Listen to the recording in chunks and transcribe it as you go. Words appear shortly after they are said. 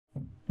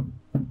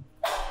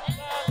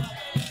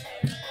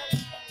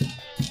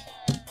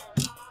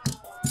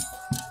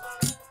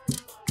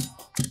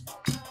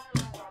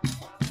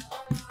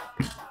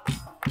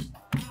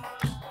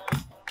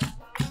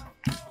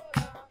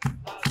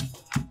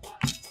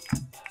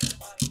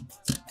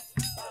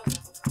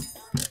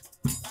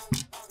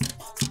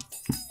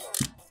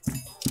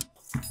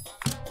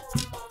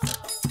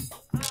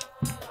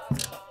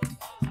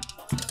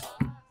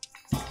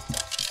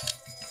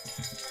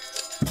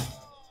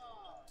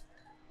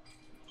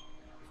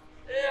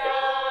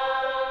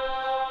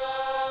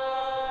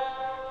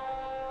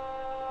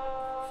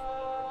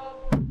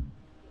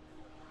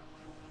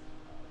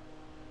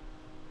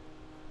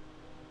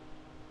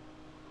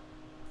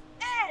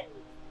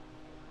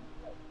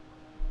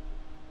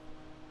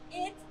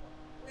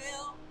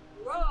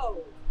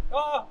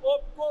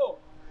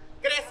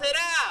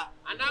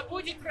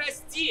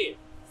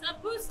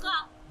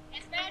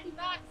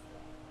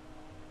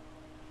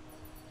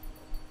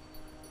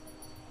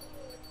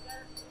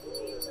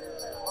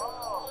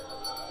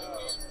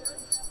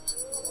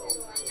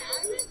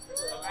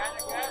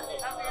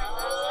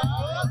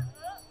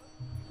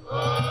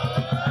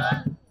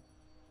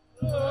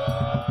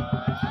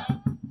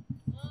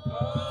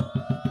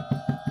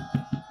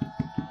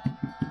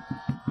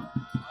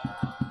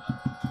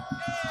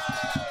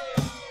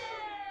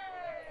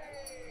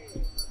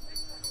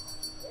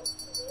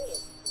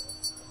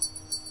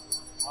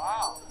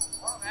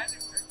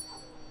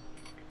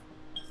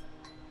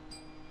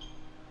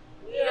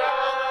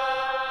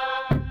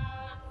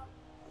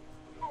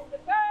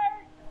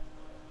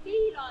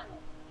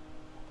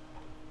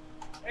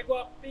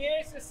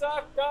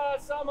Wasisakta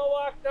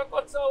samawakta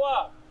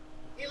kotsawa.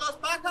 Y los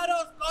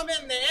pájaros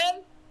comen de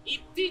él. И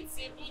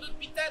птицы будут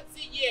питаться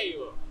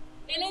ею.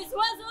 Et les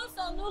oiseaux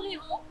s'en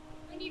nourriront.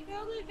 Und die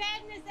Vögel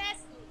werden es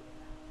essen.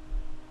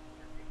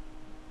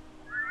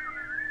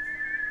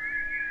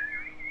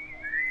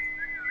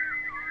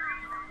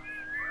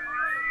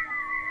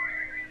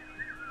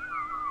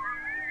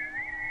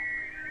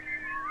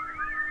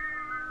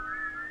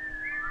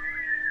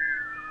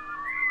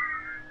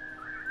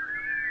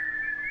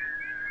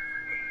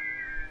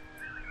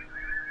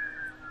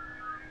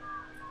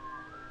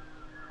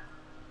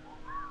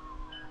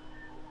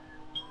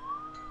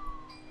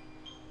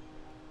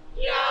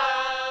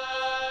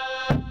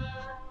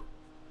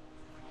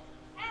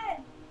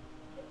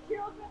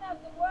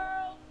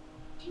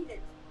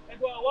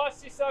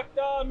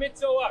 Wasisakta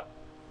mitzowak.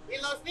 Y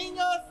los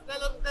niños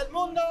del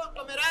mundo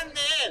comerán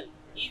de él.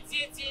 И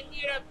дети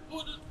мира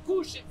будут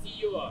кушать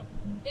ее.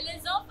 Et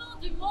les enfants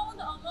du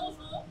monde en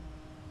mangeront.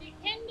 Die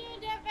Kinder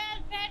der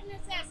Welt werden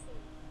es essen.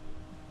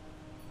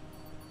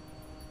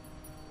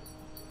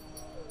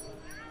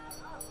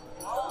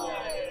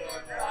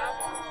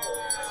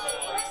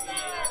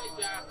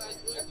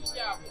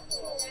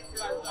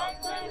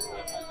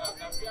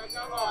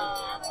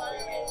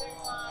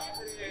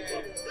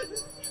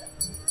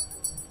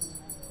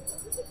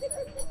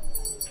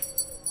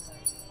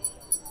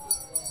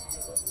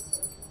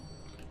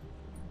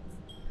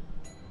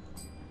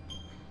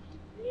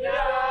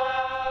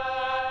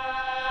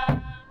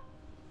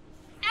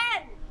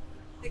 And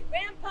the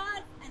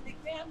grandpas and the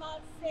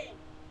grandmas sing,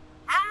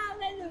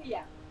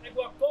 Hallelujah.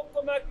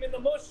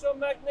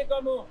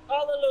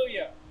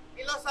 Hallelujah.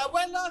 Y los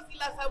abuelos y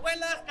las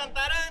abuelas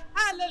cantarán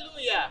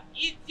aleluya.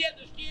 И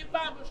дедушки и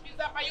бабушки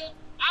запоют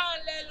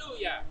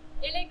Аллилуйя.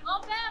 Et les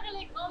grands-pères et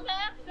les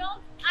grands-mères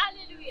chantent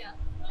Alléluia.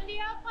 Und die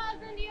Opas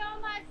und die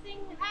Omas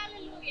singen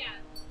Halleluja.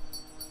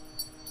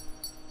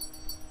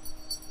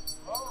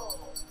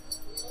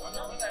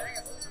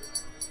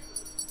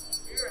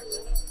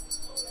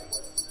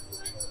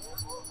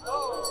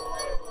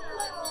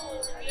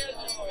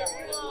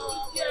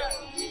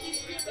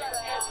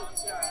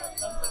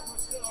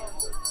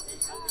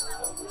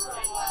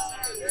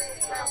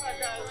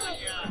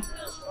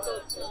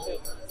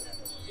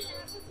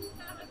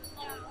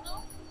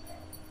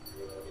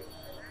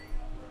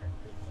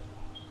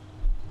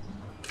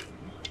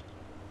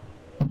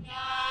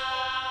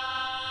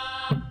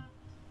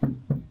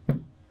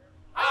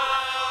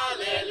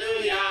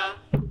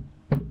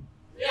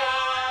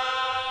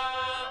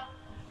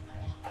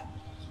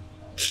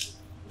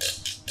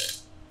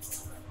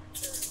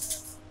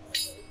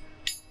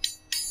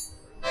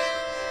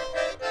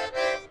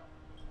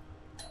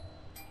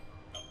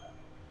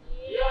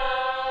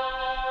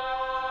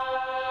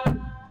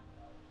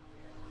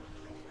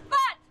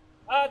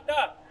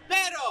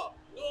 Pero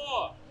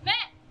Но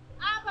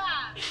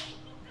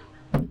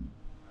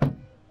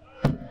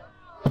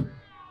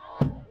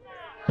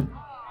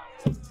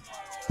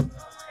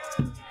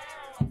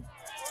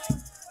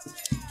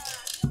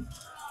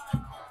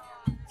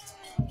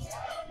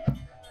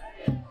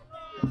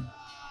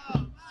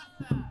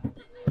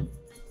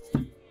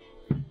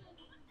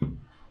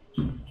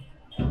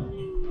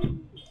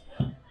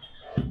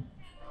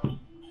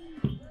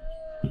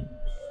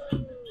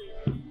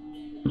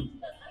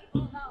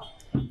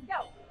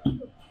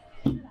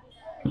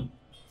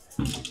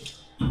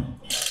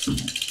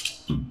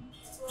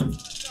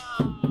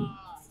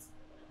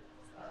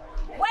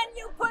when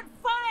you put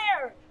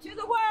fire to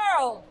the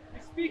world,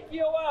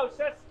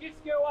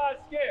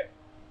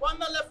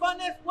 cuando le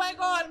pones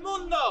fuego al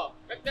mundo,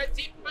 когда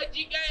ты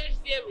поджигаешь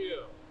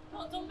землю,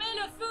 quand on met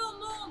le feu au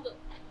monde,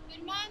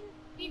 wenn man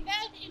die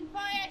Welt in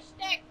Feuer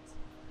steckt,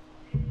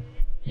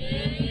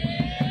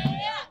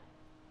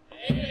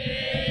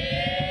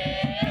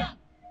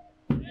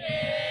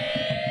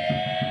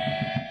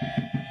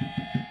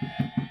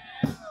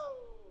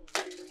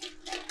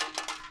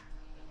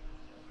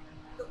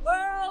 the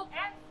world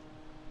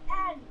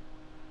and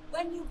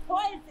when you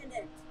poison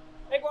it,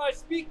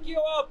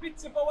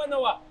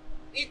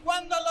 y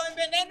cuando lo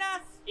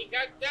envenenas, и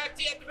когда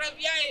ты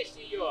отравляешь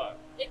ее,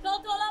 et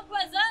quand on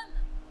l'empoisonne,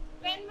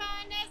 wenn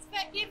man es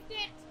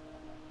vergiftet,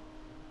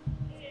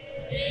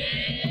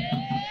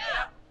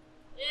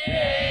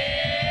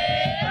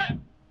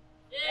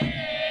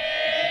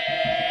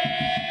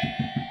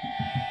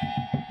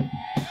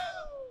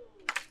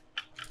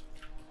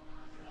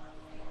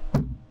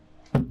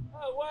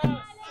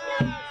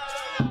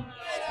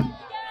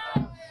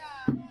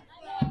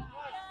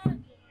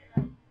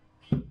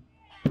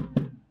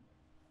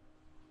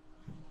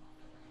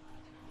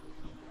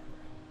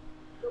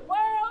 the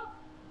world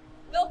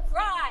will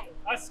cry.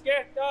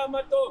 Asketa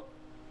matok.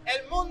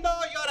 el mundo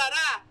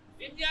llorará.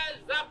 земля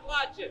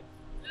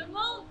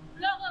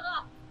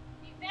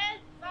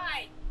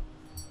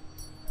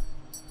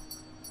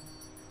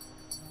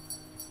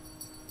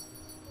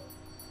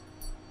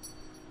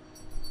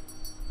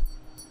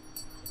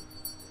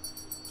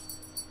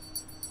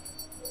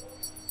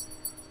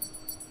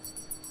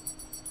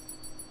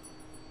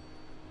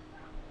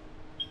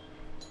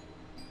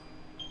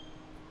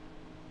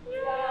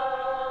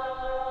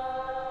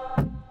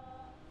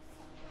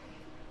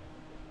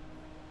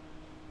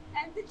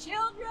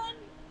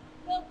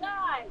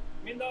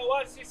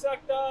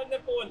Minawasisakta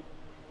nepun.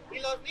 y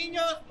los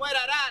niños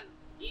muerarán.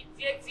 Die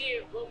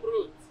Dzieci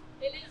umrут.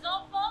 Et les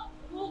enfants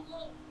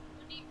mourront.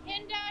 Und die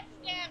Kinder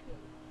sterben.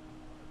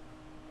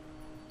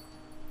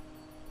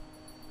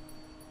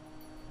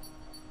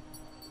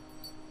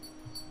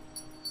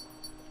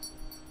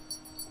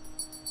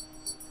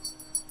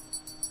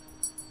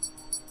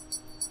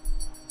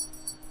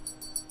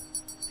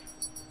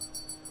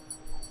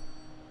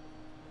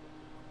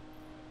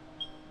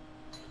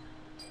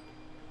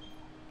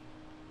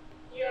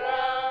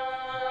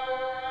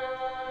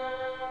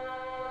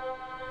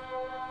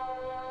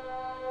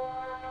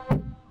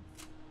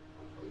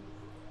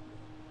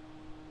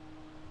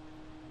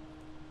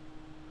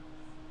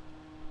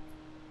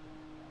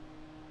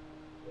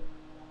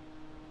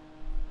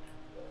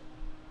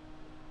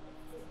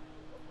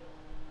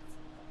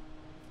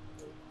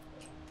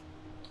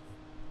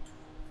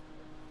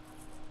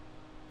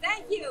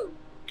 Thank you.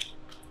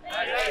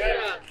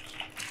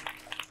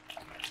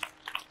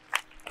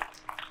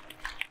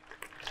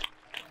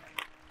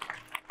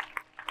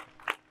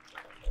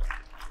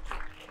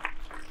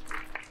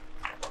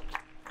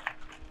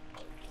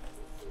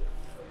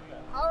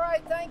 All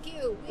right, thank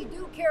you. We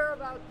do care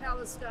about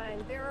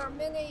Palestine. There are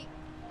many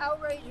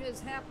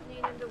outrages happening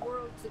in the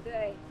world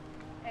today,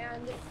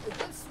 and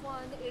this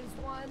one is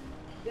one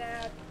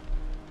that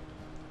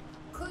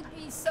could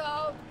be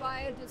solved by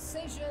a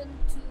decision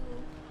to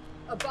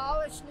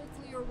abolish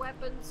nuclear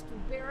weapons, to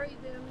bury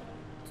them,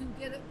 to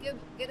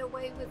get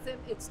away with them.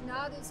 It's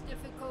not as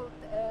difficult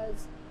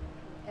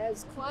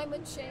as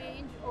climate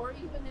change or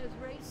even as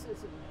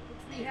racism,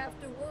 which we have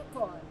to work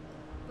on.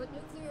 But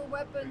nuclear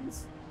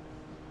weapons,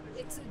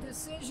 it's a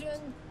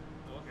decision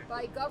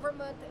by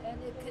government, and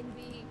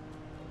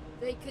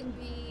they can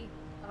be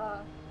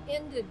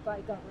ended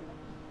by government.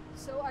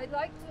 So I'd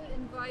like to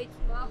invite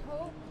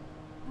Maho,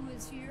 who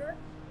is here,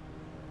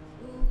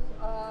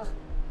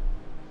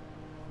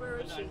 where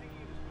is she?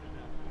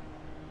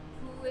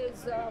 Who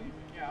is, she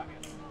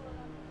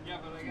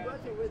was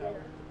over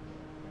there.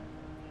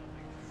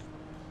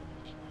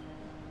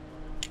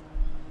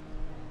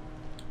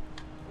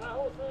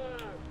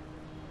 Maho-san!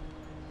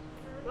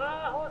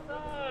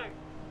 Maho-san!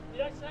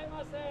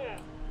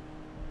 Irashaimase!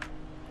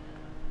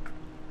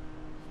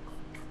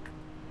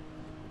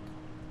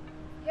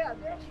 Yeah,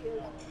 there she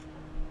is.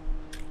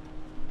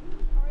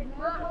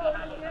 Maho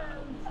again.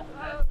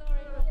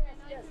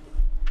 Yes.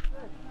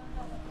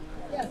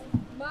 Yes,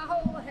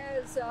 Maho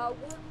has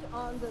worked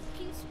on the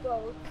peace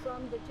boat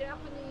from the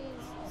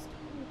Japanese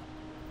student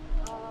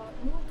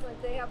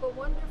movement. They have a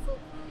wonderful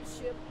cruise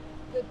ship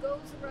that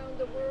goes around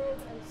the world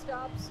and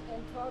stops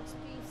and talks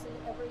peace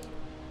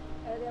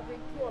at every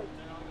port.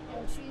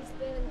 And she's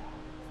been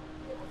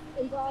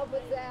involved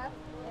with that.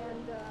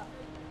 And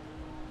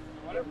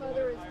your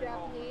mother is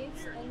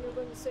Japanese, and you're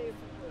going to say a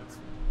few words.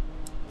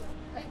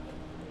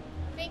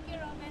 Thank you,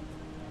 Roman.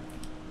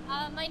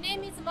 My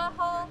name is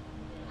Maho.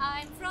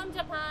 I'm from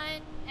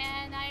Japan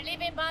and I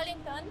live in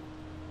Burlington.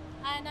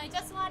 And I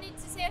just wanted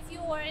to say a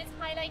few words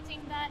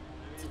highlighting that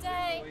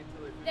today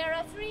there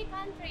are 3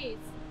 countries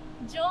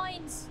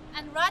joined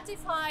and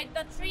ratified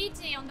the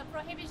treaty on the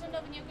prohibition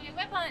of nuclear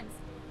weapons.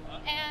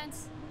 And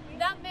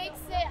that makes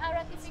it a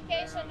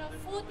ratification of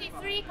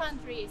 43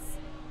 countries.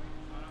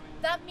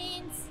 That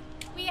means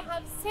we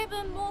have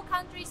 7 more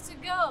countries to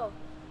go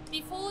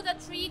before the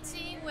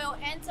treaty will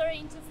enter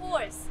into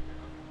force.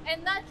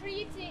 And that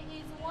treaty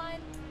is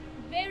one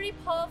very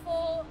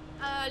powerful,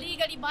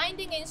 legally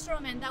binding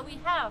instrument that we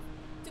have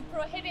to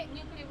prohibit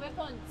nuclear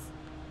weapons.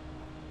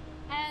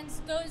 And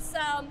those,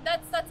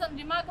 that's some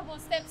remarkable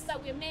steps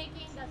that we're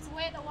making. That's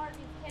where the world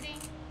is heading.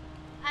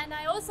 And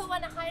I also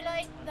want to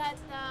highlight that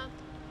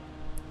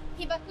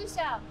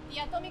Hibakusha,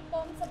 the atomic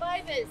bomb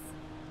survivors,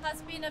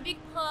 has been a big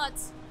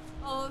part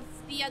of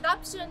the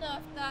adoption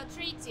of the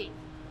treaty.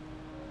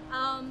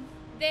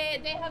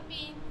 They have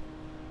been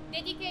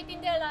dedicating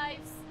their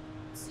lives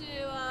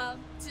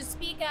to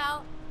speak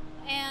out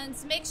and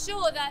make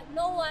sure that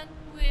no one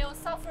will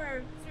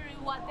suffer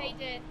through what they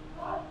did.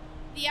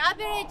 The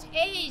average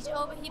age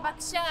of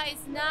Hibakusha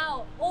is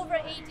now over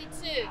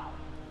 82.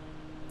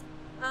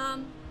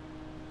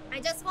 I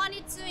just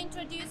wanted to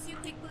introduce you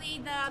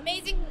quickly the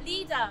amazing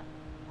leader,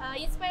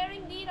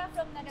 inspiring leader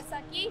from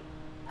Nagasaki,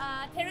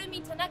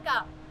 Terumi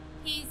Tanaka.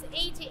 He's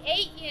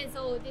 88 years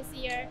old this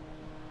year,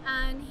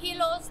 and he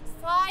lost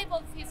 5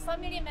 of his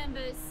family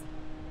members.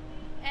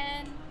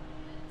 And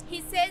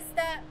he says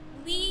that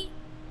we,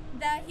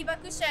 the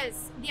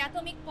Hibakushas, the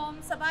atomic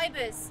bomb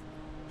survivors,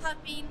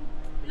 have been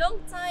long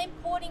time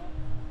calling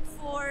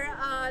for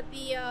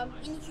the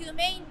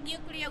inhumane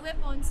nuclear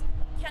weapons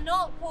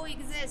cannot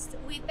coexist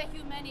with the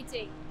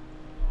humanity.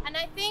 And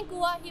I think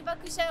what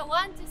Hibakusha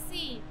want to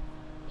see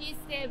is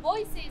their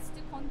voices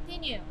to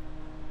continue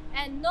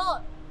and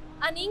not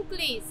an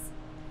increase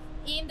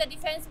in the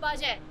defense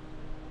budget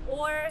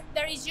or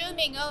the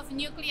resuming of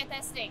nuclear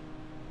testing.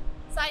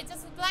 So I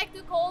just would like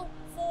to call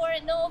for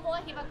no more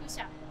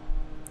Hibakusha.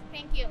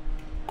 Thank you.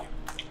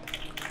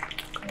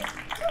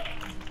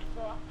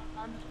 So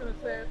I'm just going to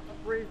say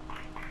a brief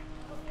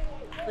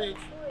speech.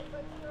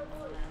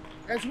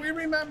 As we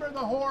remember the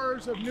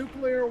horrors of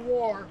nuclear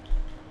war,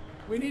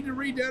 we need to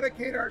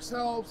rededicate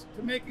ourselves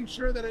to making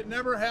sure that it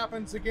never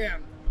happens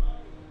again.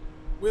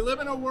 We live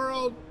in a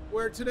world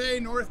where today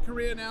North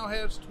Korea now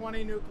has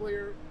 20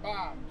 nuclear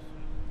bombs.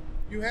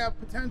 You have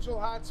potential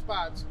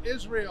hotspots: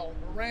 Israel,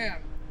 Iran,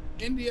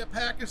 India,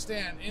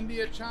 Pakistan,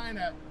 India,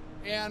 China,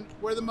 and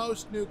where the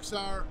most nukes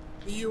are,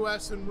 the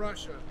US and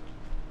Russia.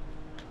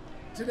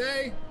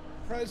 Today,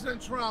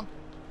 President Trump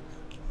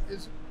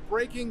is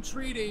breaking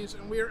treaties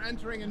and we are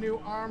entering a new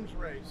arms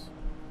race.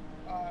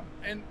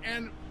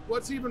 And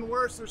what's even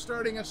worse, they're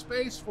starting a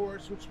space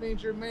force, which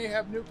means you may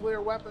have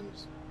nuclear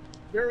weapons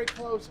very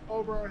close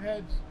over our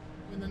heads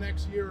in the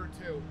next year or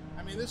two.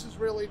 I mean, this is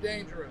really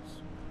dangerous.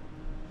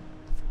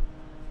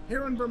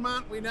 Here in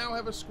Vermont, we now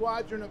have a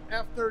squadron of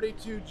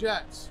F-32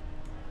 jets.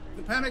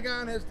 The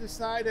Pentagon has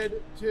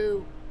decided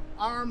to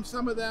arm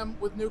some of them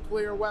with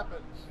nuclear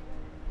weapons.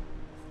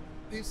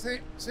 These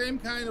same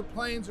kind of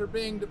planes are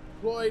being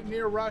deployed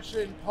near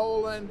Russia, in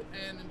Poland,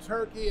 and in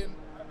Turkey, and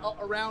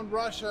around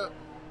Russia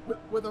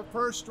with a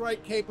first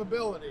strike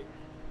capability.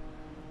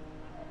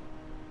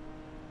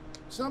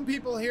 Some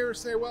people here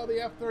say, well,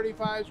 the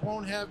F-35s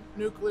won't have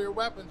nuclear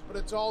weapons, but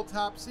it's all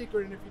top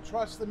secret, and if you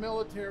trust the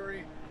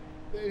military,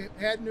 they've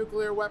had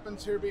nuclear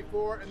weapons here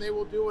before, and they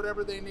will do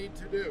whatever they need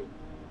to do.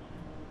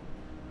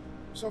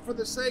 So for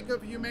the sake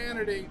of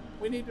humanity,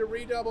 we need to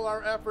redouble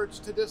our efforts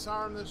to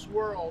disarm this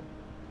world.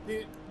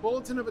 The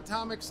Bulletin of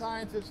Atomic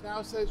Scientists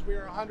now says we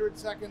are 100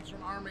 seconds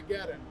from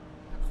Armageddon,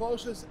 the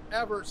closest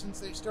ever since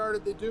they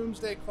started the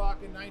doomsday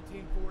clock in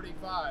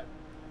 1945.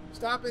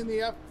 Stopping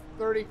the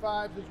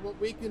F-35s is what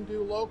we can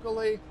do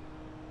locally.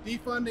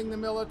 Defunding the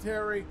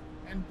military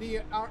and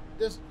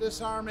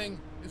disarming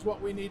is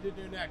what we need to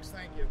do next.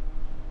 Thank you.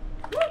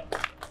 Okay,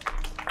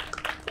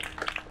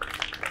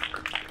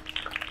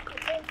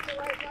 so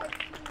I'd like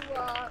to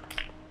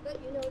let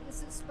you know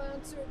this is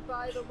sponsored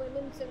by the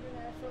Women's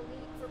International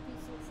League for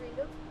Peace and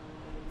Freedom.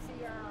 You can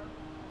see our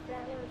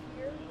banner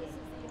here. This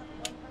is the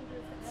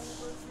 100th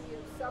anniversary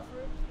of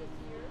suffrage this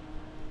year.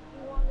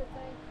 We want to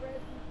thank Red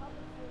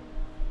Republican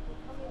for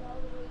coming all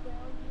the way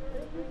down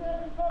here and bringing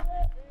their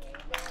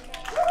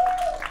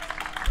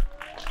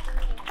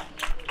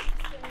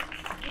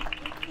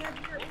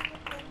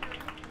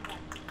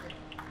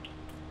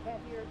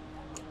Can't hear.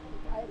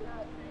 I'm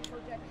not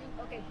projecting.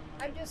 Okay,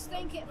 I'm just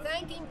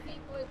thanking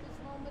people at this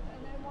moment,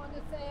 and I want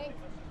to thank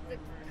the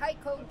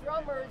taiko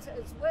drummers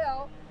as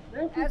well.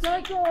 Thank you, As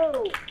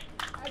Taiko! we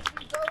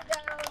go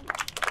down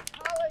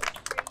College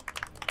Street,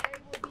 they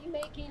will be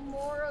making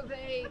more of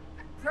a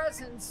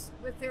presence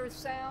with their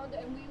sound,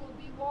 and we will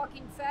be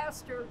walking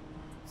faster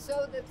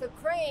so that the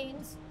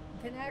cranes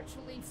can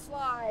actually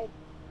fly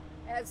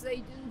as they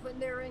do when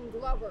they're in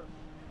Glover.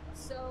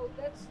 So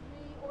let's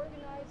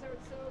reorganize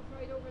ourselves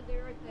right over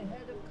there at the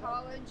head of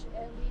College,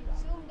 and we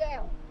zoom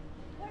down.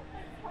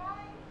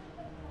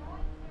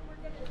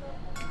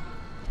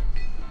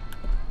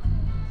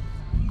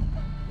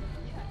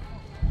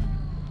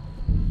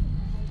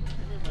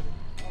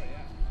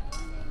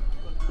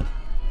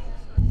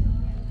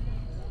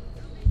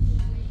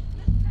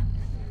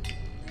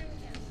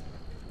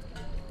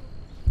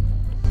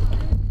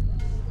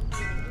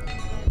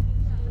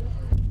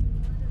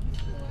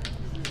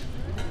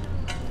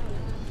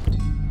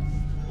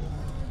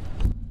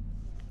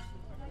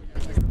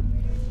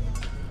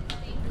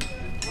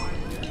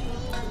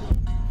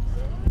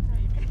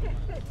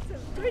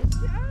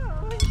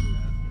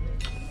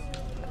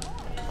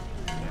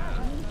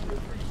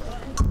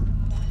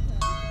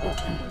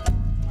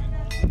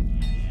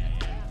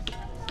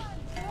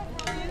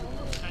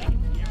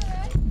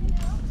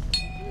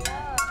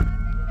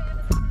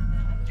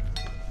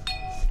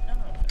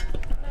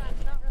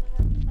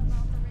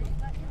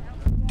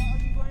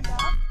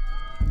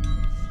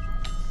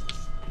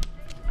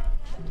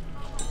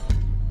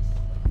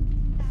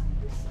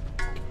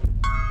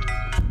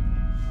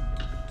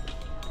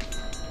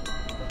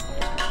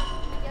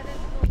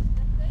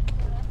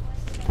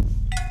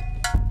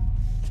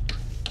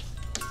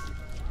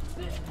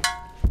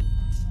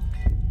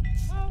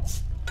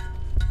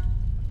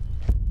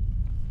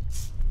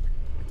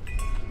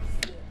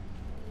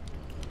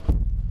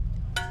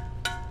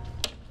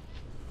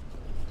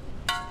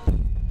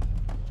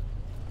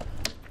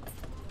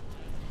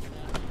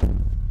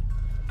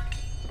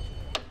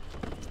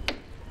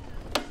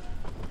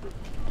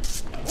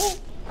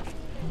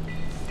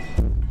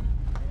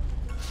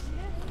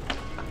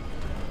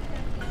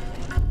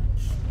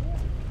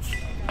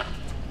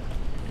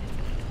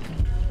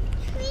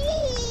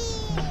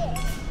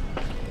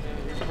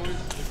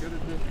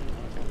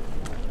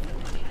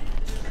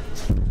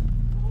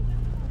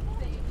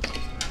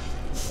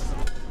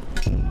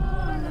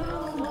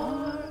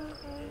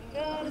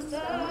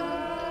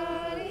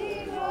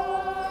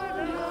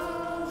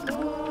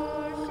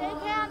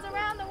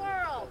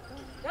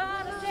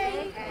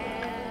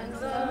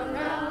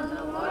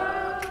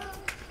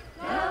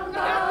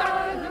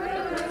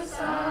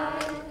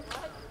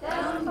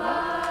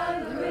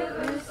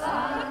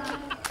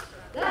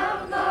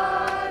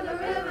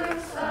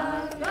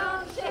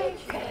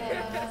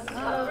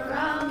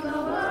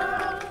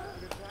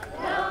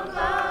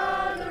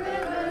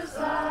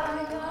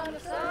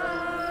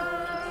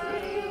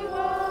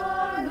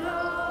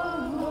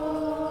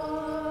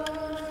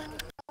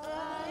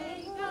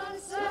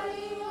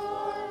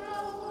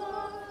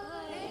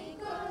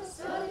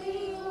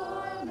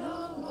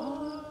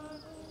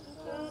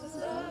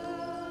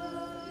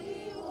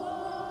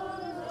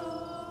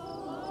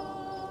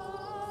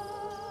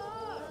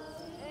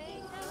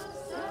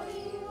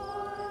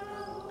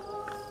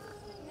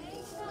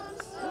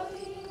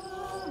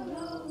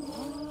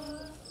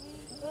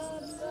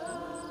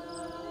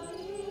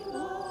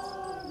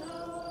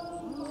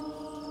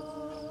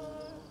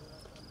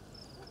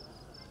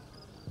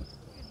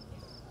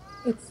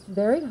 It's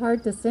very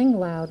hard to sing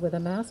loud with a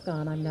mask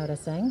on, I'm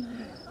noticing.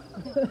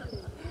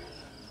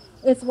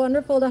 It's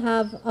wonderful to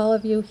have all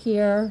of you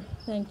here.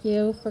 Thank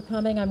you for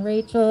coming. I'm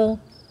Rachel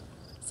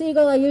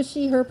Siegel. I use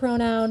she, her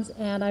pronouns,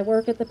 and I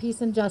work at the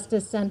Peace and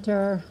Justice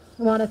Center.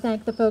 I want to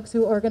thank the folks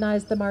who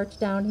organized the march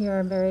down here.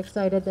 I'm very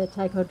excited that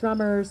Taiko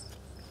Drummers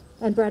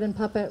and Bread and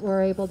Puppet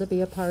were able to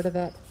be a part of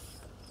it.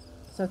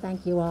 So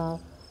thank you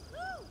all.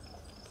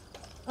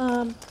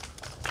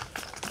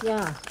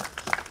 Yeah.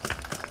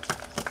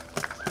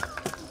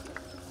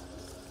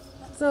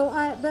 So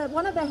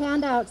one of the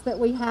handouts that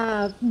we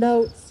have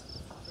notes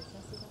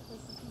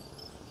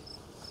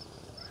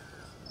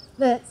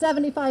that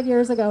 75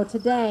 years ago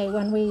today,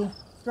 when we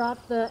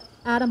dropped the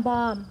atom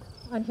bomb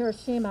on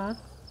Hiroshima,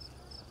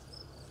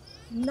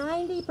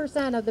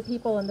 90% of the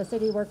people in the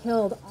city were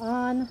killed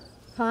on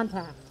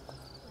contact.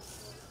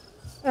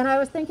 And I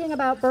was thinking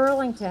about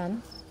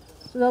Burlington,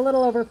 which is a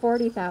little over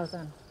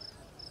 40,000.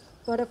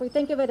 But if we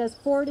think of it as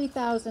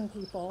 40,000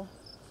 people,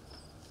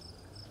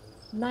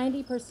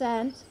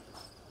 90%,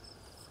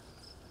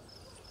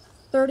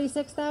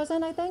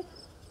 36,000, I think?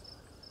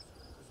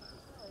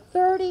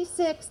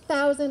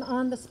 36,000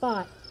 on the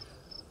spot.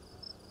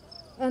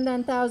 And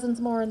then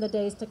thousands more in the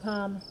days to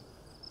come,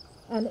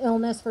 and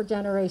illness for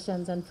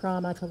generations and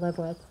trauma to live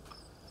with.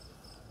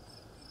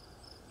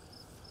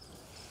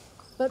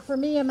 But for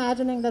me,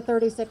 imagining the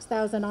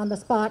 36,000 on the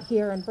spot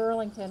here in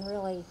Burlington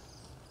really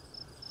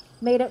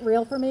made it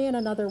real for me in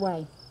another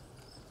way.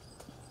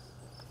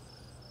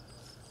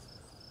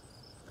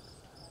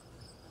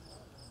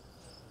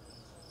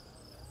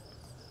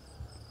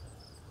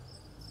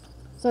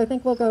 So I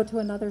think we'll go to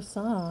another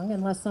song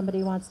unless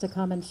somebody wants to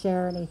come and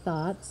share any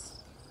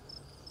thoughts.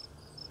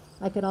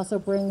 I could also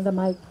bring the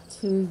mic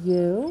to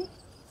you,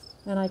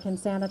 and I can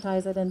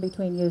sanitize it in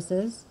between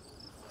uses.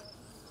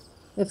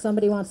 If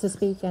somebody wants to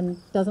speak and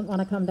doesn't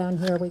want to come down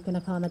here, we can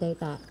accommodate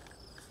that.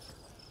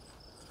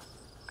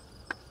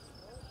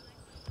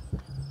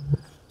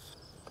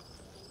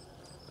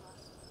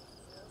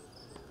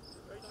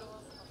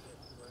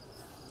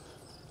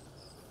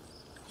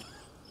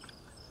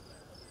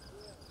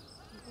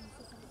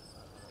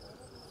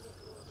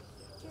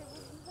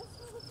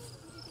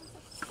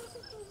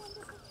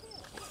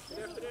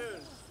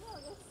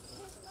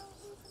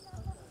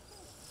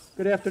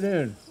 Good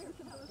afternoon.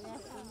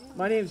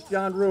 My name is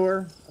John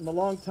Ruhr. I'm a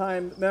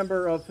longtime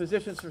member of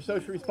Physicians for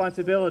Social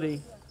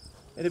Responsibility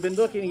and have been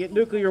looking at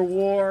nuclear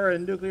war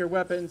and nuclear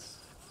weapons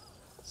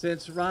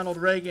since Ronald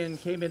Reagan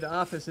came into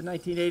office in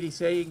 1980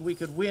 saying we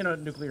could win a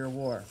nuclear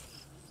war.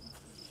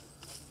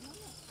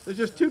 There's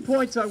just 2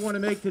 points I want to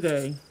make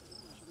today.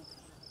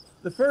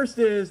 The first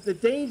is the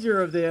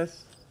danger of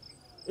this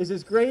is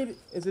as great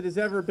as it has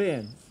ever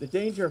been. The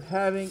danger of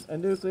having a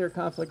nuclear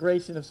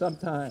conflagration of some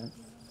kind.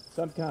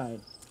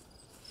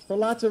 For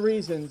lots of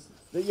reasons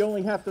that you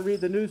only have to read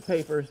the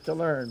newspapers to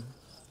learn.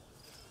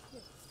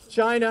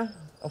 China,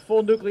 a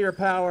full nuclear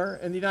power,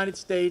 and the United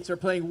States are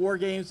playing war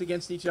games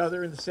against each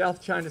other in the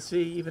South China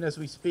Sea even as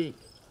we speak.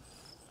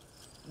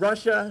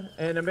 Russia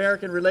and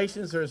American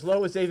relations are as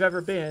low as they've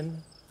ever been.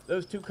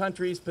 Those two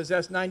countries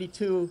possess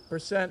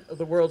 92% of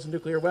the world's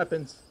nuclear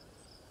weapons,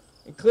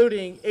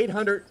 including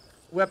 800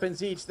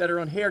 weapons each that are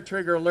on hair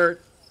trigger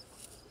alert,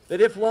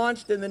 that if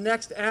launched in the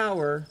next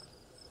hour,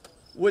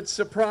 would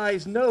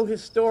surprise no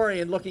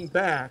historian looking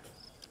back.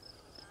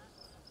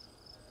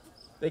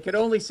 They could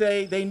only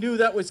say they knew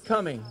that was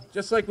coming,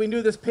 just like we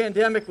knew this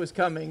pandemic was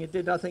coming and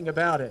did nothing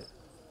about it.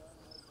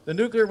 The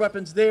nuclear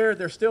weapons there,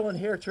 they're still in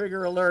hair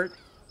trigger alert.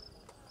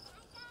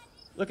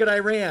 Look at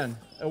Iran,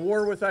 a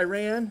war with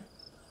Iran.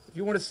 If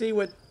you want to see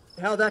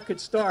how that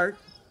could start,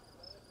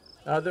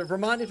 the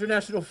Vermont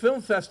International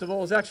Film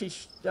Festival is actually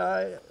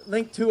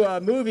linked to a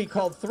movie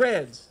called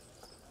Threads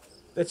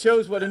that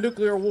shows what a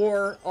nuclear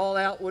war all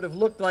out would have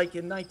looked like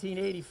in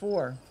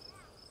 1984.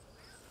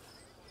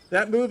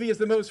 That movie is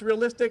the most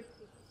realistic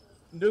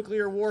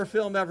nuclear war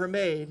film ever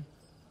made.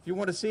 If you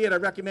want to see it, I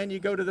recommend you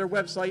go to their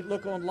website,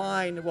 look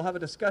online, and we'll have a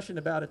discussion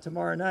about it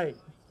tomorrow night.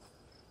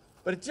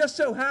 But it just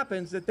so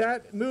happens that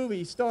that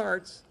movie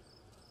starts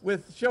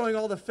with showing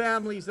all the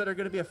families that are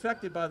going to be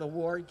affected by the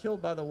war and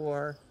killed by the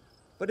war.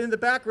 But in the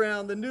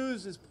background, the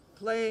news is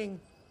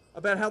playing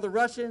about how the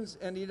Russians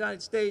and the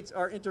United States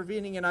are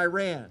intervening in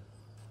Iran.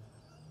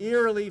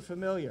 Eerily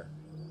familiar.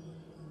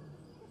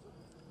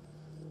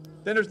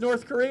 Then there's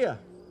North Korea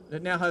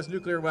that now has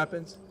nuclear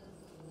weapons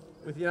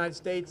with the United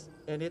States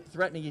and it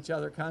threatening each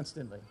other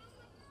constantly.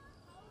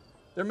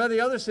 There are many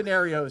other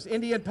scenarios.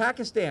 India and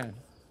Pakistan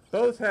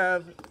both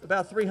have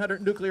about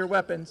 300 nuclear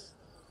weapons.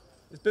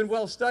 It's been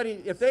well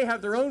studied. If they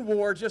have their own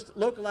war just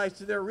localized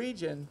to their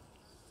region,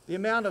 the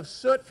amount of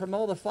soot from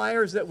all the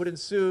fires that would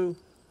ensue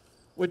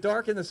would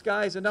darken the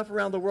skies enough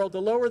around the world to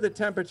lower the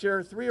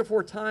temperature 3 or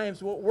 4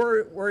 times what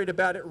we're worried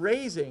about it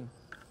raising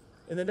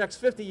in the next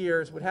 50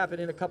 years would happen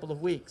in a couple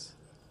of weeks.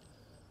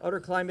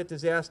 Utter climate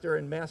disaster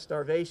and mass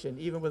starvation,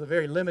 even with a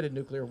very limited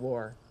nuclear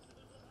war.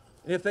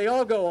 And if they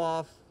all go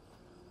off,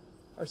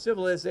 our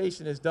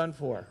civilization is done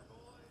for.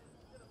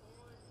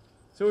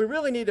 So we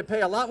really need to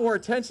pay a lot more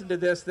attention to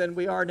this than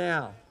we are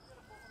now.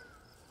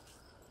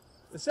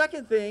 The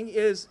second thing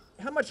is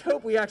how much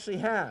hope we actually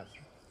have.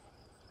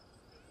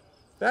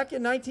 Back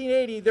in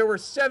 1980, there were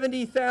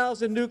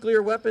 70,000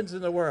 nuclear weapons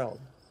in the world.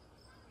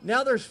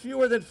 Now there's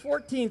fewer than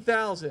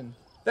 14,000.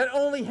 That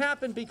only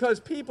happened because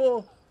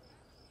people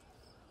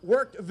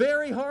worked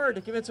very hard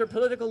to convince our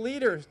political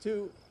leaders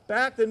to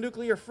back the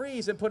nuclear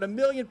freeze and put 1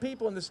 million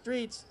people in the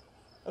streets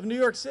of New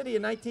York City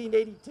in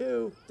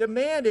 1982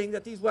 demanding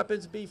that these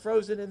weapons be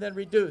frozen and then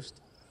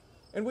reduced.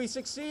 And we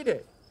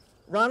succeeded.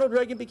 Ronald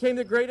Reagan became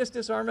the greatest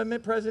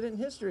disarmament president in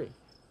history.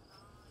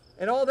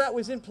 And all that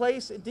was in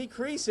place and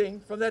decreasing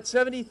from that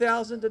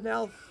 70,000 to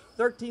now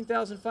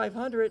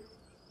 13,500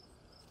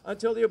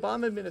 until the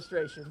Obama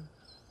administration.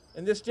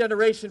 And this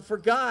generation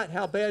forgot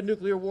how bad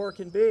nuclear war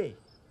can be.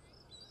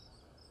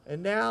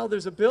 And now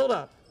there's a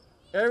buildup.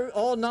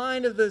 All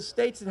 9 of the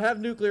states that have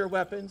nuclear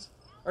weapons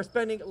are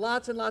spending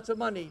lots and lots of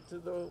money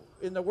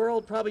in the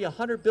world, probably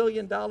 $100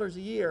 billion a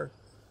year,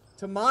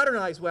 to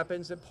modernize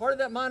weapons. And part of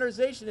that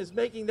modernization is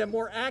making them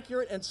more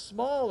accurate and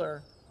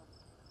smaller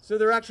so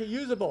they're actually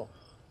usable.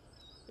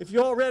 If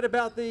you all read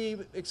about the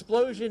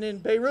explosion in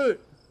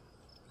Beirut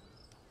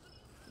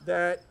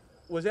that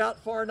was out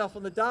far enough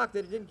on the dock that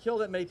it didn't kill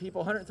that many people,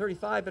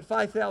 135, but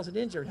 5,000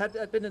 injured. Had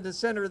that been in the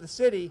center of the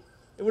city,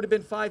 it would have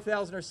been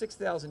 5,000 or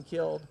 6,000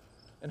 killed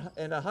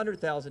and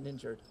 100,000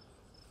 injured.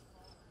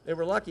 They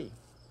were lucky.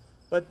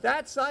 But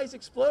that size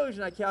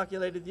explosion I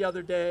calculated the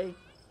other day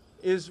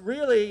is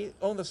really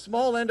on the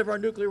small end of our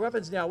nuclear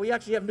weapons now. We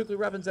actually have nuclear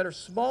weapons that are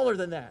smaller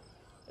than that.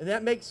 And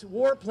that makes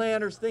war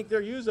planners think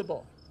they're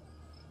usable.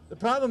 The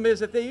problem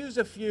is if they use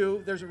a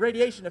few, there's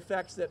radiation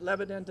effects that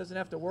Lebanon doesn't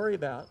have to worry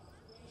about.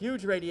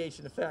 Huge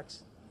radiation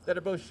effects that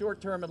are both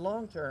short-term and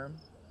long-term.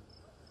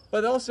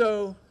 But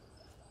also,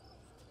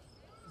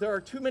 there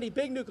are too many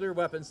big nuclear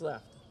weapons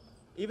left.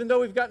 Even though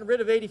we've gotten rid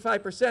of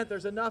 85%,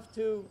 there's enough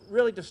to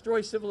really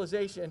destroy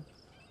civilization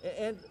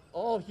and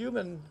all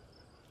human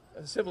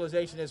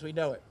civilization as we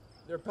know it.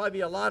 There'll probably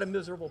be a lot of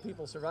miserable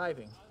people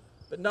surviving,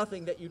 but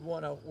nothing that you'd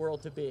want a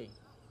world to be.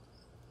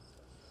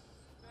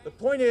 The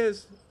point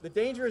is, the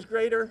danger is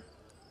greater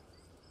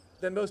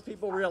than most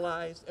people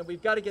realize, and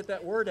we've got to get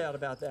that word out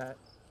about that.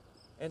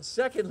 And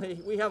secondly,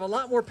 we have a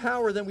lot more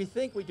power than we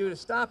think we do to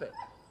stop it.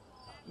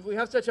 We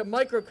have such a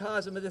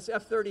microcosm of this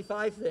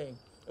F-35 thing.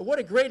 And what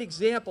a great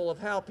example of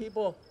how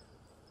people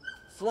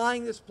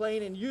flying this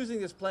plane and using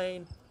this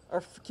plane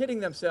are kidding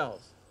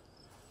themselves.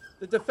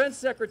 The defense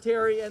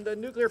secretary and the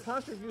nuclear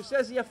posture review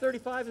says the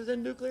F-35 is a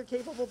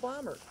nuclear-capable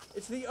bomber.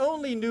 It's the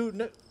only new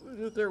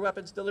nuclear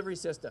weapons delivery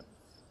system.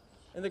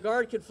 And the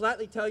Guard can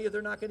flatly tell you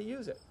they're not going to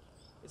use it.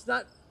 It's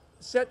not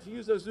set to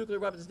use those nuclear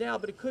weapons now,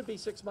 but it could be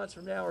 6 months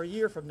from now or a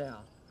year from now.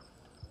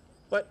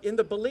 But in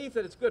the belief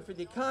that it's good for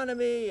the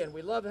economy, and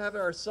we love having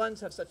our sons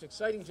have such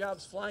exciting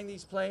jobs flying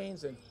these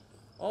planes, and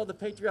all the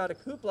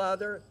patriotic hoopla,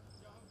 they're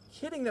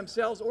kidding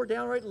themselves or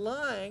downright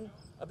lying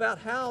about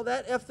how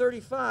that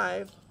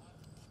F-35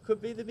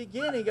 could be the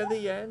beginning of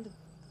the end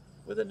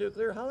with a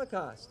nuclear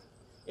holocaust.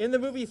 In the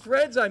movie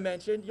Threads I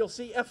mentioned, you'll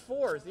see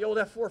F-4s, the old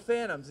F-4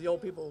 Phantoms. The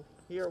old people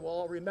here will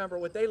all remember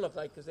what they look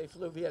like because they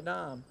flew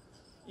Vietnam.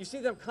 You see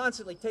them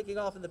constantly taking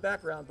off in the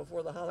background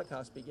before the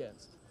Holocaust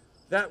begins.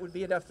 That would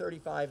be an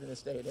F-35 in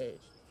this day and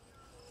age.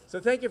 So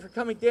thank you for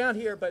coming down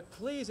here, but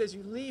please, as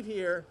you leave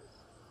here,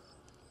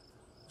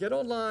 get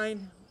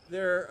online.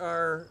 There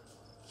are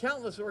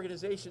countless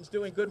organizations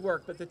doing good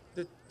work, but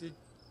the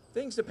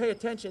things to pay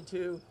attention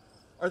to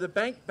are the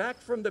back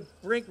from the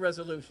brink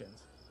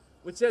resolutions,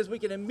 which says we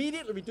can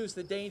immediately reduce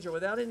the danger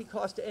without any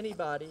cost to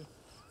anybody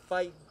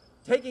by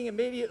taking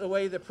immediately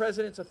away the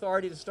president's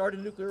authority to start a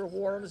nuclear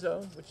war on his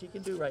own, which he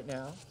can do right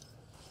now,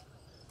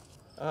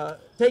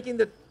 taking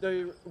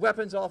the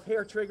weapons off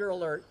hair trigger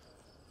alert,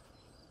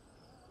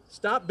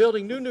 stop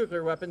building new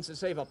nuclear weapons to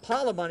save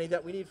Apollo money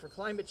that we need for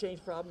climate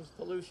change problems,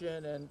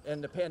 pollution,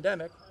 and the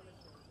pandemic,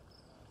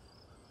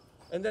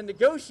 and then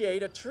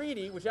negotiate a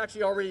treaty, which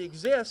actually already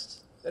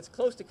exists, that's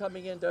close to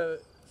coming into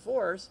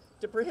force,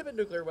 to prohibit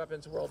nuclear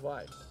weapons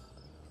worldwide.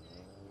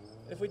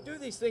 If we do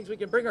these things, we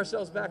can bring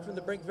ourselves back from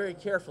the brink very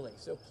carefully.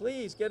 So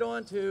please get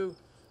on to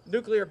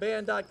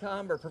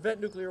nuclearban.com or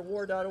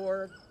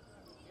preventnuclearwar.org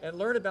and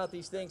learn about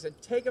these things and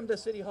take them to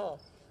City Hall.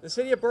 The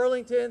city of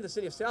Burlington, the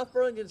city of South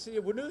Burlington, the city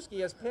of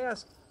Winooski has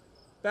passed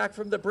back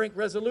from the brink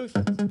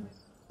resolutions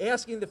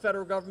asking the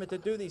federal government to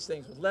do these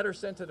things with letters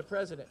sent to the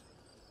president.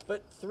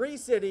 But 3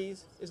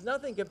 cities is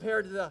nothing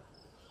compared to the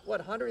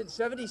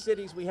 170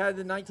 cities we had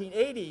in the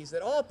 1980s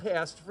that all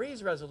passed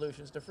freeze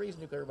resolutions to freeze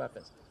nuclear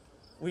weapons.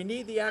 We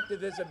need the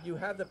activism. You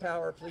have the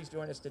power. Please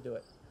join us to do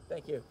it.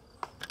 Thank you.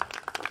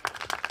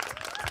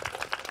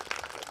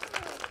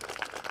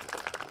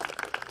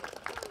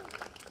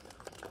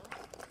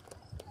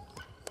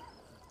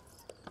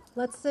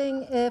 Let's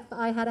sing If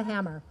I Had a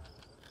Hammer.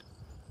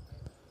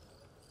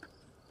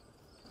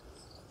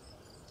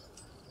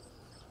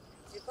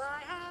 If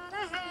I had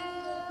a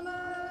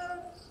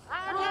hammer,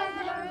 I'd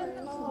hammer in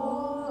the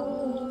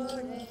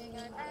morning,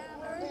 I'd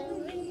hammer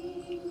in the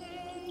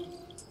evening,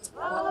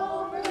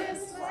 all over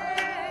this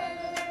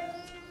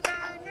land,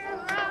 I'd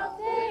hammer out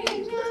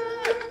danger,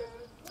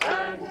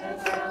 I'd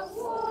hammer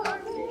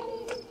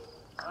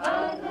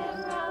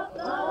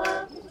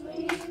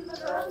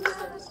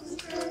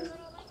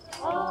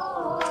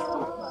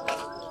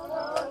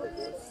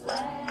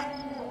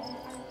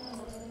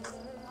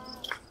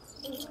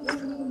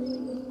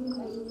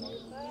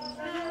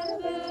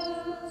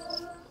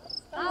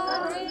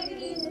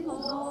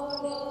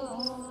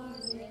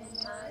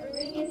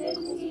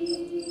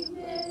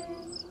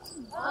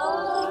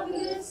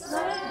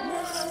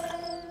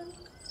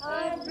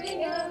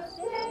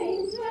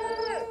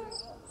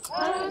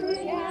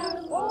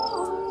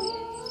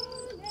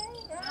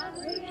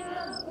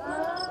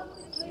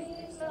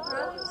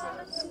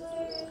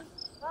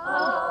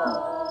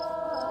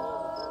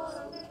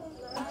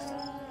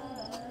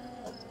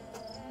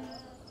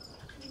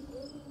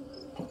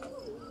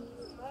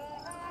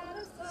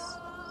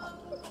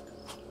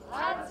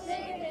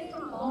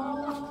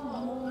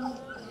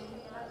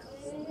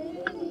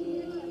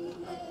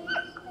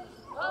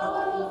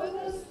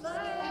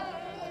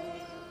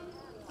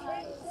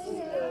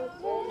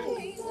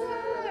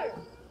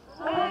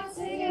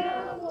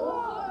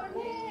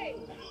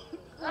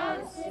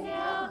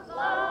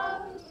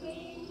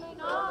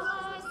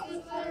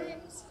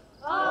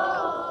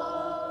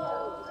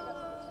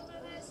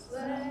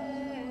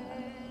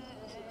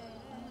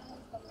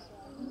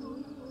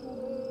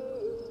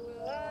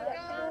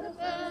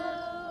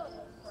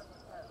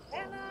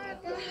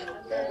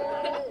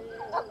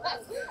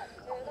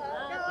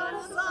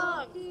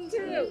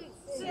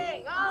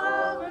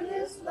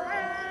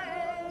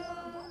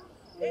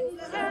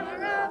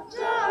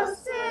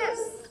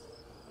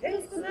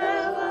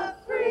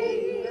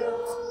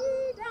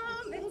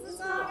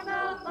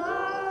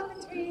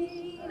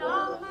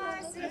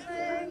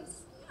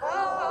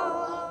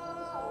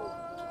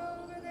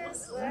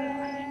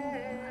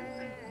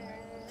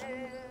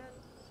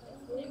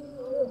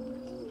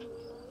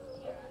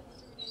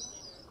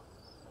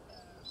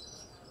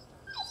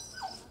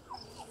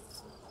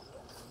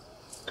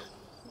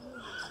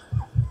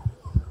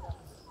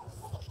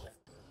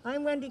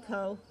I'm Wendy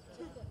Coe.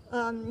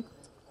 I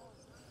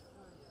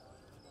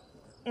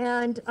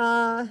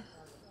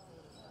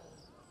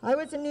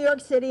was in New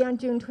York City on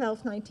June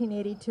 12,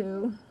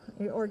 1982.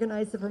 I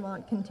organized the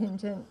Vermont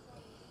contingent.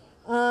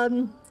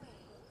 So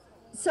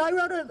I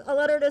wrote a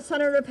letter to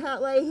Senator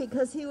Pat Leahy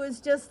because he was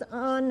just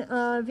on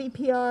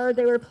VPR.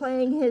 They were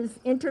playing his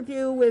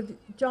interview with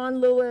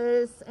John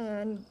Lewis,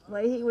 and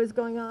Leahy was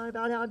going on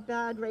about how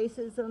bad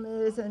racism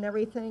is and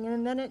everything.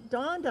 And then it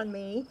dawned on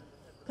me,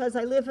 because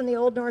I live in the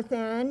Old North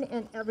End,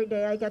 and every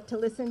day I get to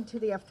listen to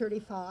the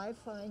F-35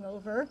 flying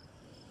over,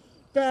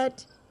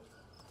 that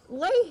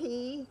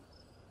Leahy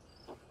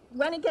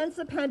went against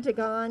the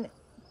Pentagon,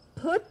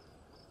 put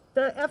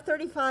the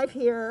F-35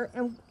 here,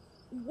 and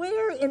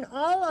where in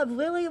all of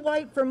lily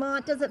white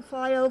Vermont does it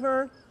fly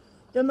over?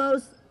 The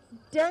most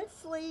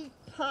densely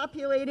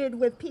populated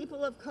with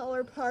people of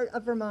color part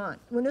of Vermont,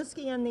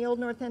 Winooski and the Old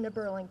North End of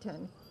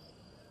Burlington.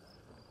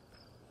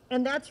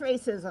 And that's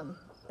racism.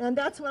 And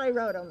that's what I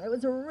wrote him. It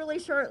was a really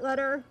short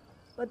letter,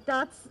 but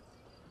that's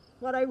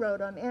what I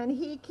wrote him. And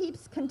he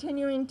keeps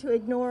continuing to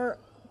ignore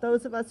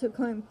those of us who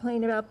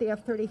complain about the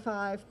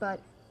F-35, but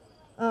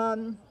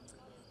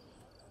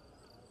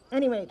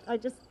anyway, I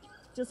just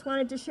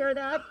wanted to share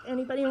that.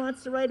 Anybody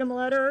wants to write him a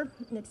letter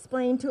and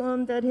explain to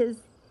him that his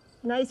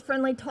nice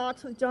friendly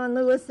talks with John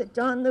Lewis, that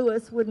John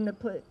Lewis wouldn't have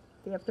put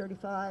the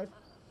F-35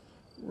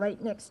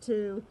 right next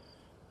to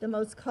the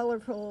most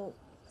colorful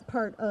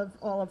part of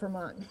all of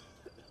Vermont.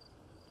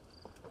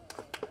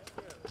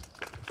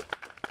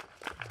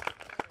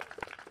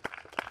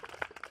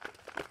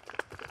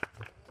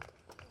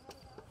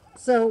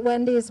 So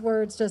Wendy's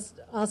words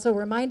just also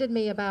reminded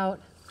me about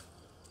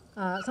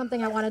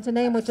something I wanted to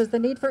name, which is the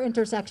need for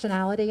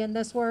intersectionality in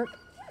this work.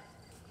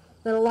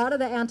 That a lot of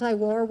the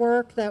anti-war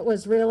work that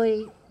was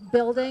really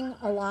building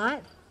a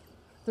lot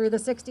through the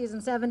 60s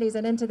and 70s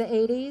and into the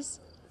 80s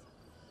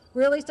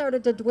really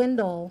started to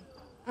dwindle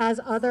as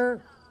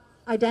other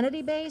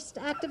identity-based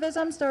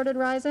activism started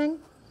rising.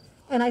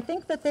 And I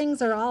think that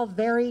things are all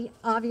very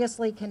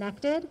obviously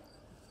connected,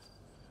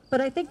 but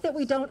I think that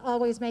we don't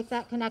always make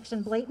that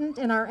connection blatant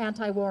in our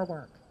anti-war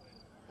work.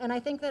 And I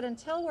think that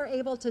until we're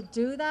able to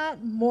do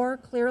that more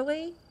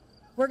clearly,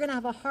 we're going to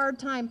have a hard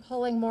time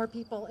pulling more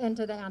people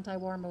into the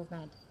anti-war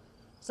movement.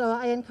 So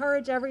I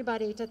encourage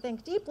everybody to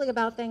think deeply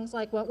about things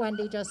like what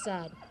Wendy just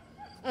said,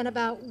 and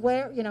about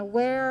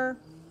where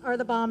are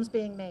the bombs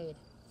being made?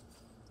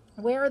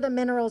 Where are the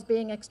minerals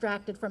being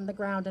extracted from the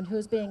ground, and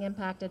who's being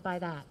impacted by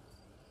that?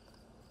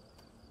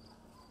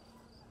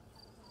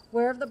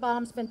 Where have the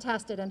bombs been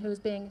tested, and who's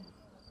being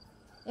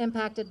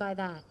impacted by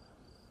that?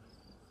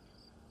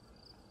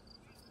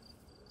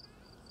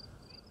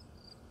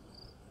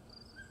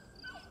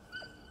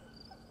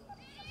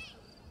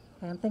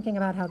 Okay, I'm thinking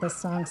about how this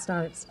song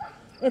starts.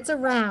 It's a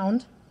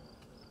round,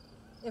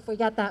 if we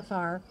get that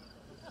far.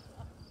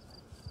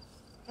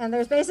 And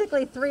there's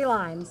basically 3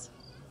 lines,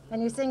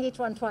 and you sing each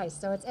one twice.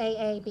 So it's A,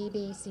 A, B,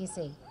 B, C,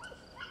 C.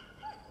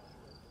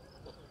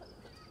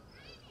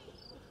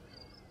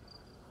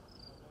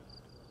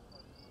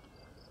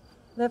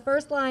 The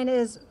first line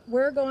is,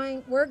 we're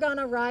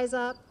gonna rise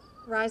up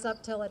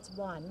till it's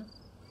won.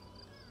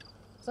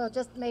 So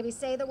just maybe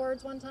say the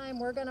words one time.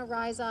 We're gonna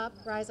rise up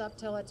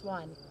till it's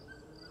won.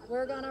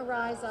 We're gonna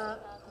rise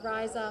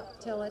up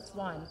till it's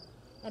won.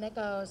 And it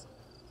goes,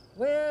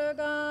 we're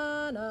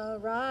gonna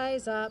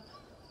rise up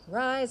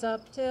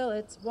till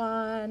it's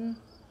won.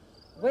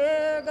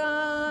 We're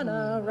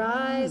gonna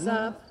rise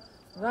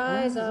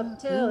up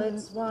till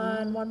it's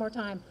won. One more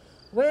time.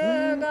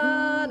 We're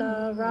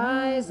gonna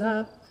rise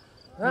up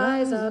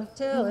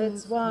till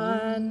it's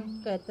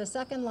won. Good. The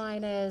second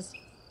line is,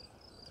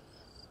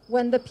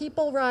 when the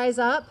people rise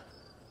up,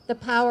 the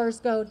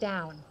powers go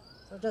down.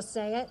 So just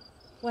say it.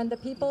 When the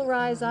people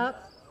rise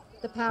up,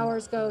 the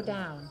powers go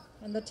down.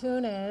 And the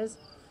tune is,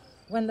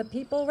 when the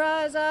people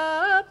rise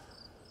up,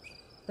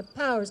 the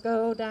powers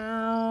go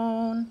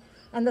down.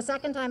 And the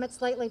second time it's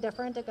slightly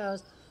different. It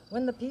goes,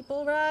 when the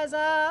people rise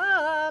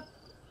up,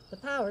 the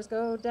powers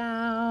go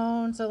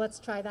down. So let's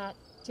try that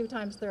 2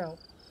 times through.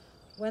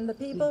 When the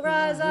people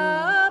rise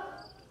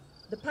up,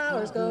 the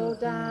powers go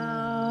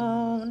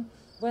down.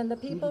 When the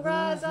people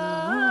rise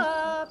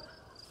up,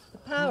 the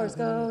powers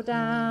go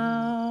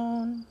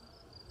down.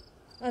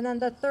 And then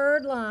the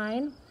third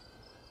line,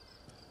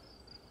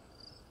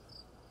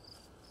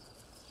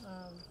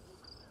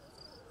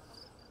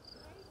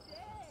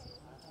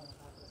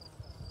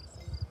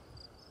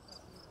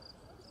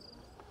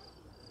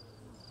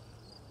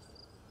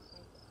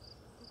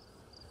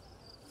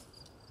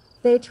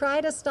 they try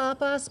to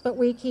stop us, but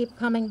we keep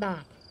coming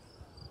back.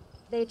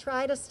 They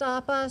try to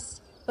stop us,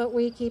 but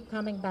we keep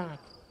coming back.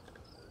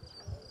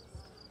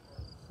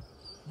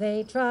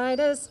 They try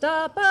to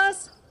stop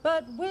us,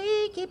 but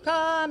we keep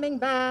coming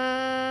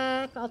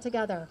back. All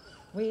together.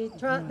 They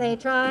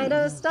try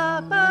to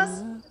stop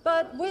us,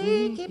 but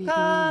we keep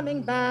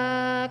coming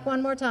back.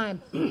 One more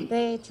time.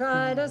 They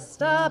try to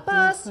stop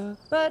us,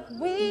 but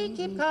we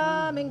keep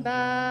coming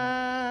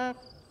back.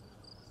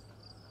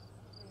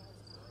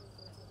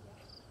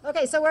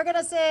 Okay, so we're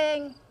gonna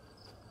sing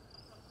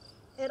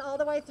it all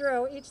the way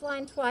through, each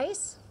line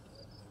twice.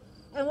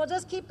 And we'll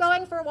just keep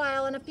going for a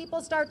while, and if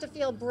people start to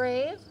feel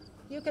brave,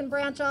 you can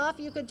branch off.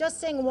 You could just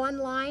sing one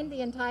line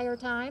the entire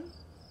time,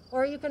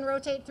 or you can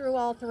rotate through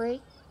all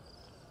three.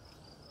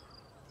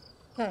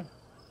 Okay.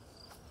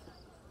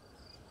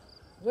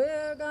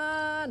 We're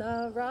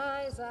gonna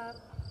rise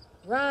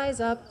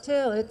up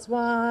till it's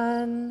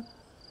one.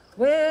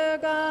 We're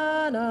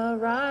gonna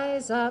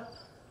rise up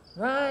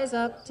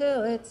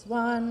till it's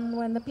one.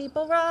 When the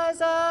people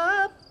rise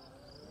up,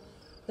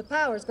 the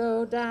powers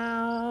go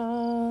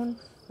down.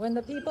 When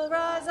the people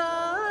rise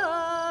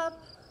up,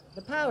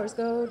 the powers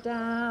go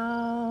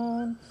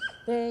down.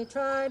 They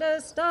try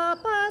to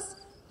stop us,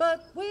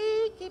 but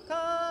we keep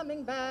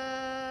coming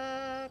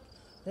back.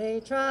 They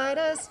try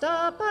to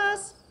stop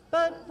us,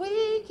 but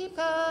we keep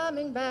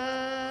coming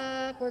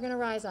back. We're gonna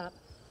rise up.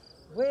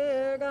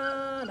 We're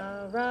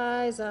gonna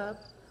rise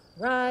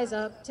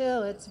up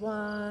till it's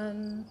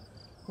one.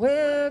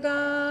 We're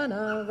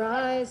gonna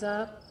rise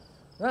up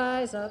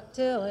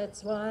till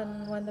it's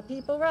one. When the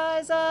people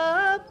rise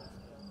up,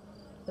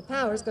 the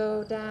powers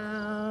go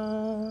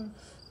down.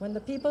 When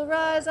the people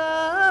rise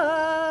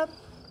up,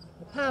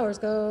 the powers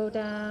go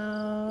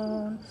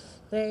down.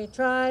 They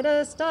try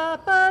to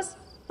stop us,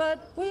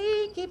 but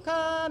we keep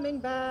coming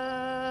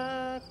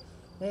back.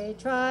 They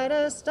try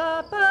to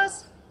stop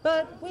us,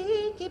 but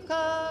we keep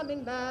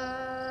coming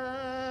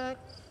back.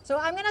 So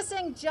I'm going to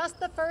sing just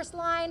the first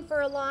line for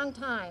a long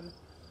time.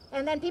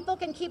 And then people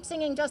can keep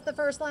singing just the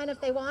first line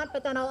if they want,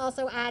 but then I'll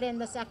also add in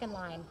the second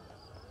line.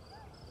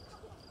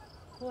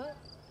 What?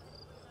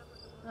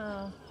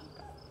 Oh,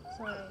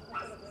 sorry.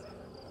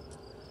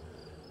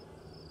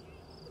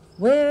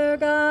 We're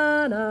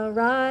gonna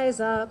rise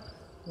up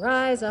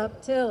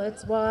till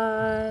it's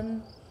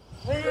one.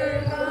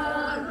 We're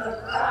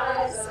gonna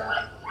rise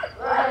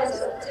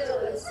up till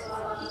it's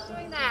one. Keep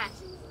doing that.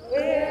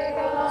 We're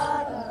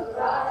gonna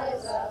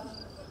rise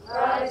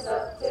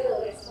up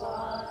till it's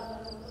one.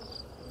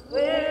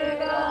 We're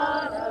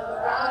gonna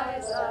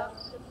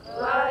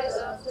rise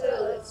up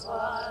till it's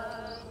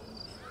one.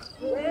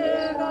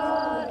 We're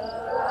gonna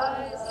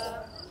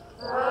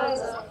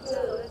rise up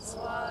till it's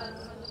one.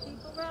 When the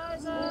people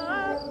rise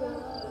up,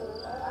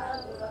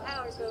 the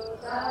powers go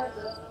down.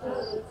 When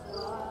the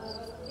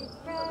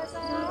people rise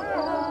up,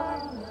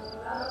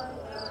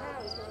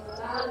 the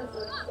powers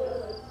go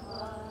down.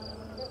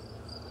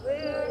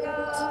 We're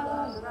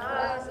gonna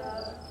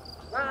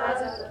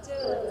rise up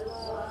till it's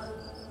one.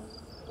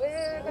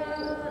 We're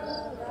gonna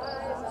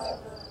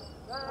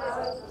rise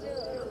up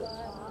till it's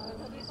one. When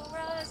the people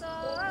rise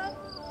up,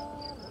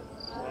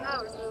 the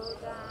powers go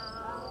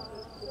down.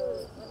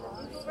 When the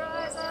people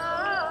rise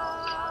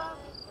up,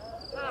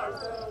 the powers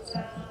go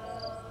down.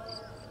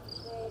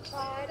 They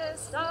try to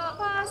stop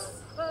us,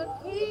 but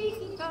we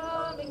keep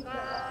coming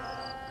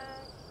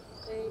back.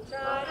 They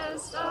try to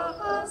stop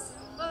us,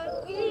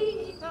 but we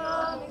keep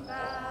coming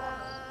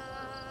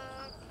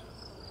back.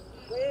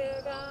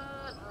 We're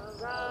gonna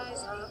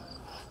rise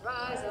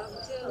up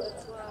till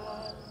it's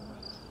one.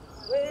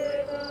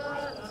 We're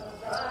gonna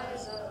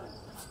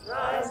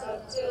rise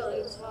up till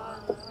it's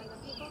one. When the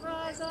people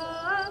rise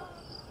up,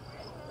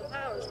 the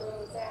powers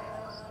go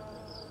down.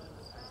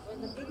 When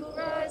the people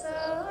rise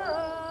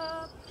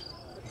up,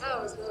 the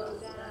powers go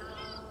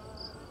down.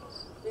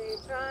 They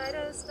try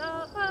to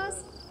stop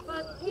us,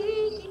 but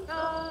we keep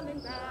coming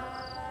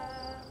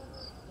back.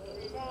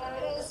 They try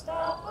to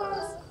stop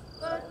us,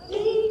 but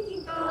we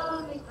keep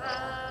coming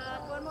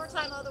back. One more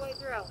time all the way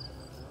through.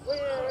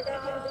 We're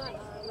gonna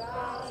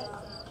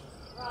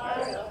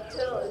rise up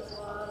till it's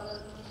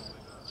one.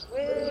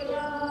 We're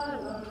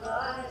gonna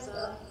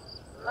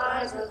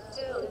rise up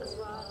till it's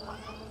one.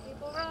 When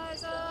people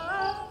rise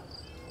up,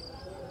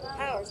 the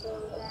powers go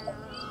down.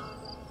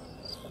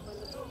 When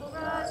the people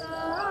rise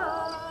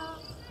up,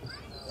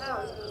 the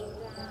powers go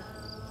down.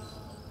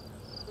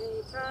 They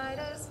try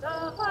to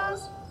stop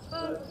us,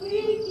 but we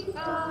keep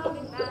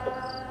coming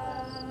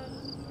back.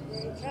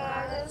 They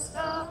try to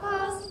stop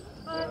us,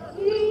 but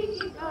we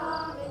keep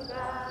coming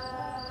back.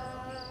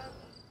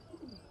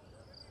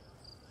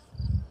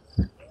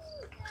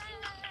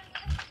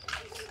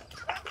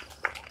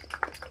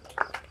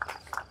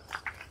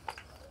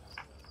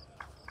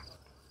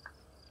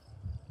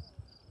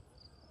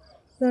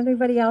 Is there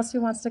anybody else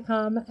who wants to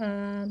come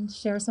and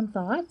share some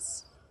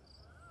thoughts?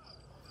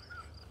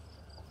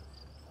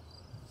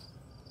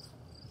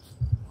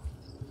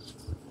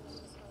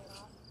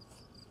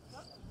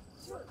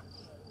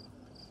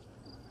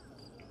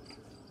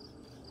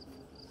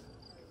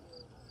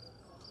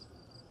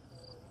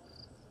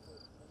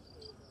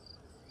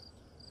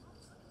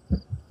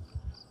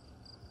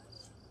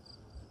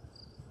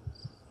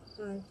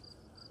 Hi,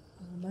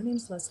 my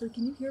name's Leslie.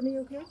 Can you hear me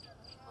okay?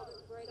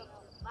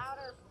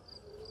 Louder.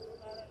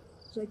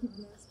 Should I keep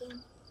the mask on?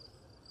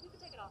 You can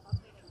take it off. I'll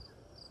take it.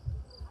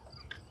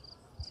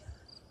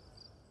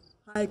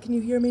 Hi, can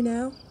you hear me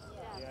now?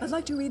 Yeah. I'd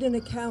like to read an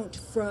account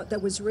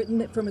that was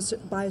written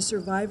by a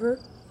survivor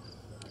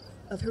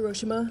of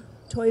Hiroshima,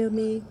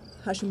 Toyomi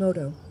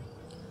Hashimoto.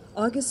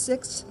 August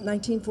 6,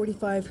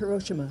 1945,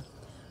 Hiroshima.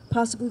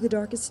 possibly the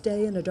darkest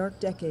day in a dark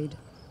decade.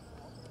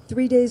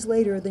 3 days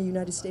later, the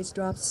United States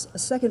drops a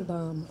second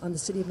bomb on the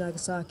city of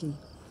Nagasaki.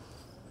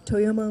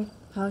 Toyomo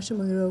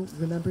Hashimoto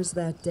remembers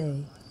that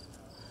day.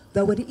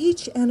 Though at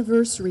each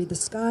anniversary the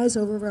skies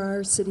over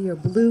our city are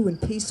blue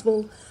and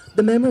peaceful,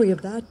 the memory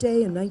of that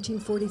day in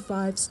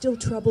 1945 still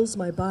troubles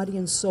my body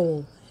and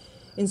soul.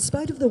 In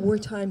spite of the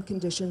wartime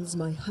conditions,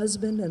 my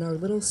husband and our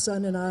little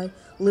son and I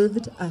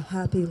lived a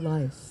happy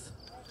life.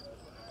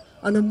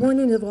 On the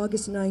morning of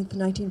August 9th,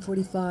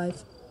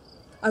 1945,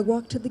 I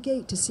walked to the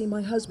gate to see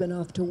my husband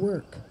off to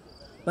work.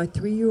 My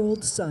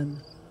 3-year-old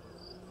son,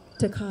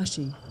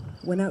 Takashi,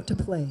 went out to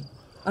play.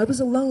 I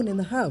was alone in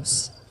the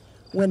house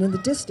when in the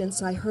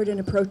distance I heard an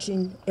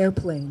approaching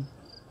airplane.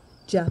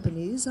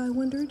 Japanese, I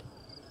wondered.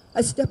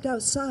 I stepped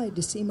outside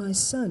to see my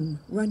son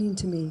running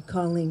to me,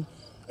 calling,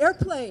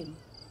 "Airplane!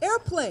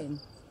 Airplane!"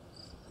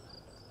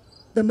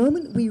 The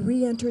moment we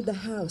re-entered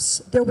the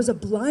house, there was a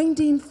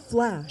blinding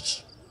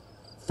flash,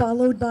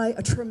 followed by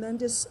a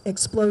tremendous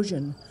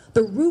explosion.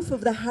 The roof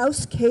of the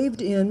house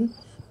caved in,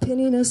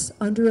 pinning us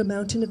under a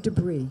mountain of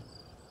debris.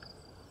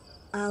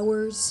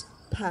 Hours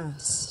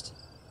passed.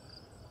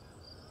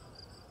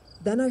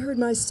 Then I heard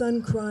my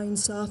son crying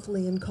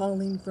softly and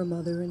calling for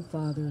mother and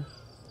father.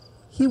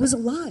 He was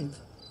alive.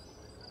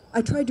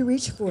 I tried to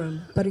reach for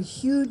him, but a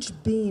huge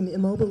beam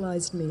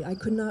immobilized me. I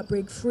could not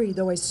break free,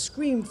 though I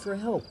screamed for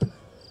help.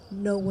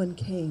 No one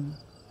came.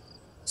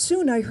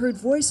 Soon I heard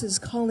voices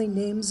calling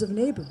names of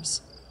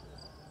neighbors.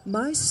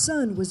 My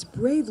son was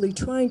bravely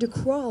trying to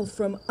crawl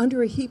from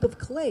under a heap of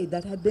clay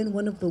that had been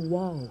one of the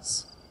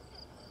walls.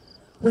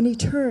 When he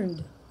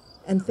turned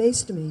and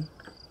faced me,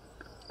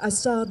 I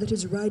saw that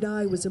his right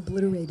eye was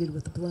obliterated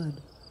with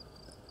blood.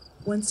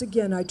 Once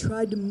again, I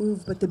tried to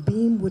move, but the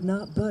beam would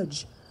not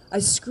budge. I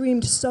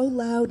screamed so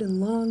loud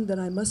and long that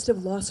I must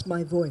have lost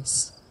my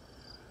voice.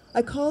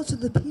 I called to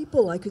the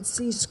people I could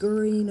see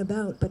scurrying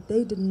about, but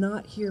they did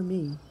not hear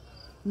me.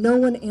 No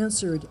one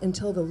answered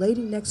until the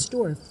lady next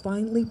door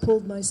finally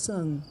pulled my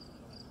son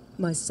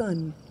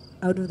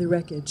out of the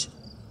wreckage.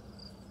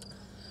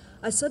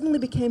 I suddenly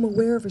became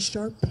aware of a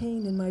sharp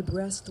pain in my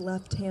breast,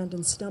 left hand,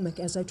 and stomach.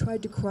 As I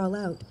tried to crawl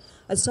out,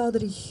 I saw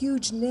that a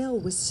huge nail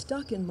was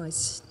stuck in my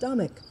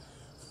stomach.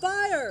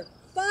 "Fire!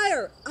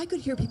 Fire!" I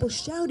could hear people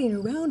shouting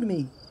around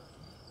me.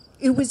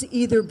 It was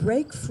either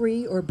break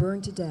free or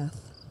burn to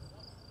death.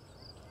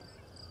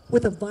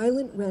 With a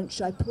violent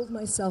wrench, I pulled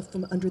myself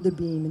from under the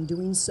beam. In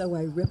doing so,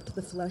 I ripped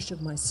the flesh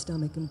of my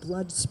stomach, and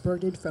blood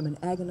spurted from an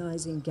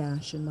agonizing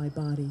gash in my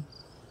body.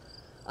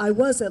 I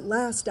was at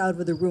last out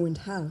of the ruined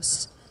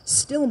house.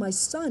 Still, my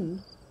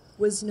son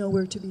was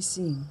nowhere to be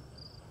seen.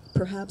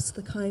 Perhaps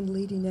the kind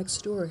lady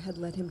next door had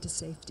led him to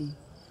safety.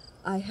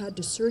 I had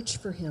to search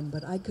for him,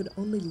 but I could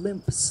only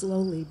limp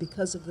slowly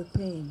because of the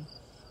pain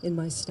in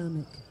my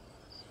stomach.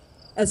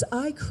 As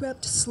I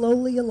crept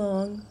slowly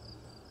along,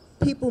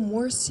 people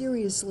more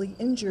seriously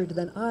injured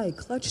than I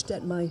clutched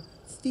at my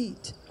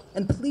feet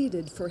and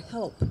pleaded for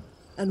help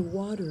and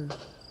water.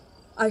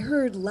 I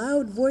heard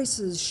loud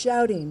voices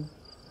shouting,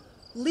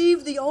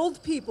 "Leave the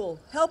old people,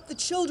 help the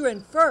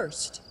children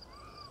first."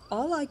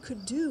 All I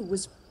could do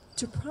was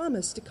to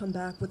promise to come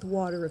back with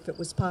water if it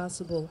was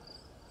possible.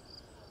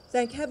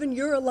 "Thank heaven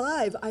you're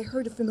alive," I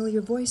heard a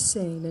familiar voice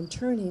saying, and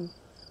turning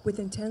with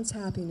intense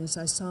happiness,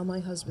 I saw my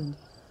husband,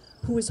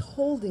 who was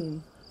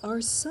holding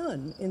our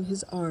son in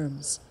his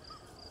arms.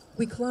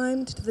 We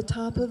climbed to the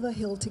top of a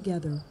hill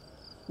together,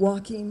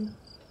 walking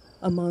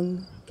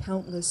among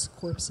countless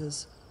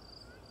corpses.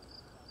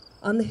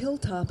 On the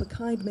hilltop, a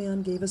kind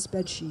man gave us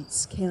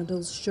bedsheets,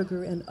 candles,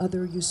 sugar, and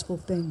other useful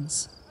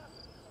things.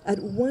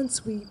 At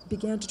once, we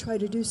began to try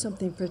to do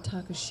something for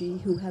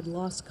Takashi, who had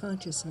lost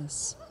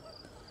consciousness.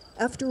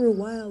 After a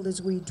while,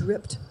 as we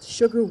dripped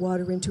sugar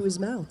water into his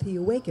mouth, he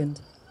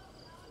awakened.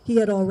 He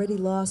had already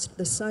lost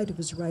the sight of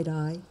his right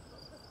eye.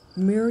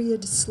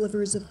 Myriad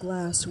slivers of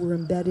glass were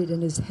embedded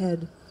in his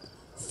head,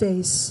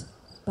 face,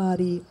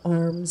 body,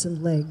 arms,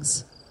 and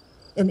legs.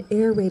 An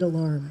air raid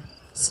alarm,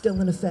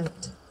 still in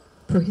effect,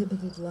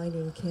 prohibited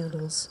lighting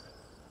candles.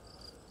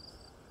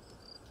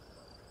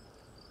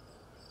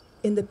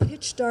 In the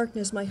pitch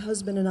darkness, my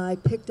husband and I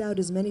picked out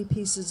as many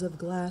pieces of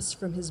glass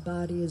from his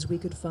body as we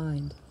could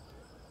find.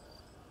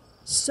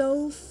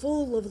 So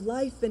full of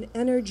life and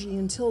energy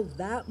until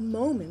that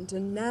moment,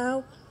 and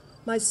now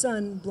my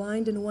son,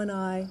 blind in one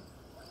eye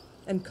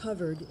and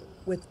covered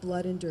with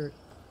blood and dirt.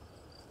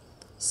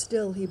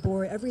 Still, he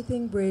bore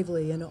everything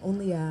bravely and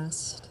only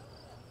asked,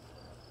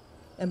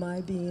 "Am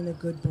I being a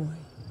good boy?"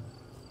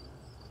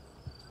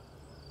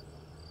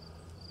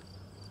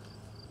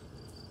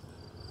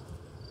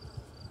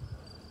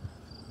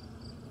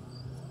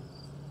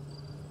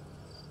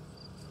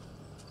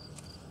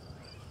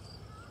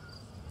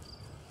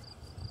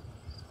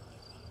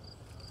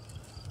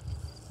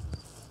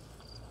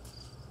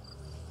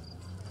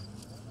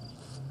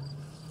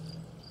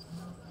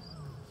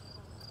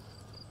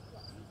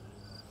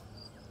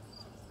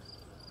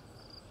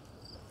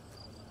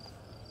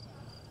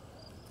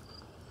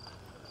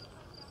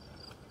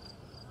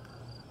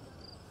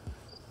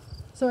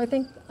 So I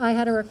think I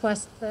had a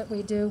request that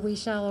we do We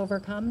Shall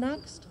Overcome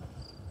next.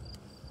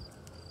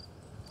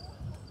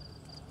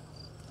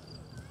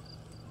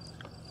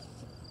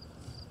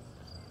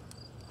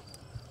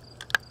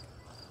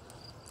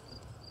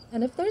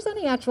 And if there's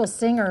any actual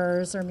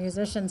singers or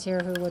musicians here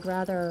who would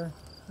rather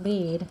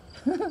lead,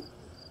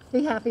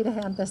 be happy to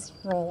hand this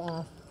role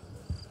off.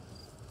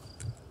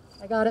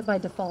 I got it by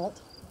default.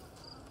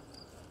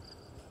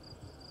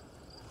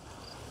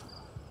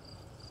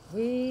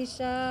 We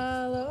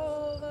shall overcome.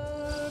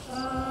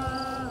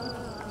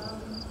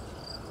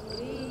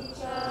 We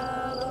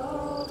shall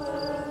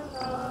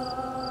overcome.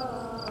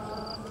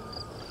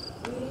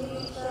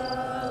 We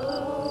shall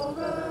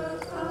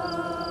overcome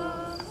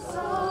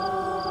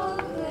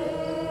someday.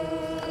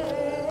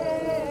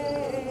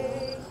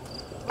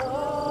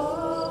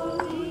 Oh,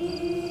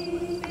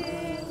 deep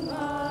in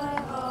my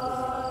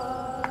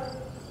heart,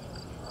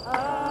 I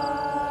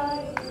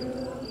do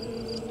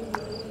believe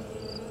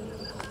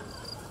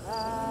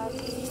that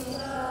we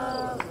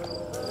shall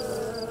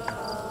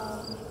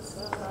overcome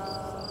someday.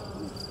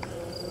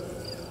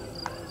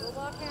 We'll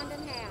walk hand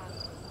in hand.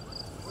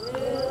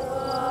 We'll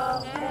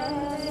walk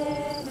hand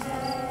in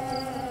hand.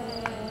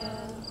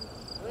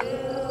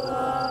 We'll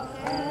walk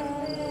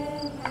hand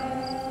in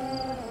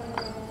hand.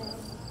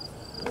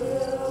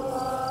 We'll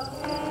walk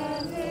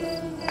hand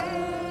in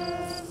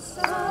hand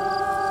someday.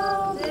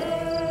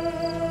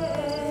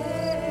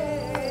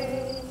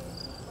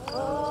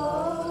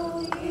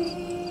 Oh,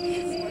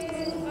 deep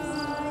in my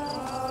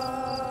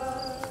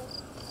heart,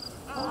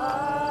 I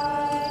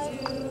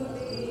do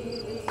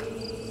believe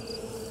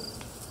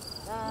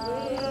that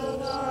we'll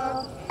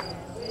walk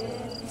hand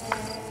in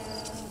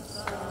hand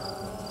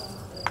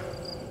someday.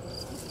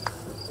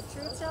 The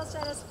truth shall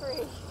set us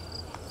free.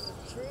 The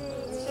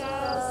truth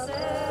shall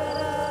set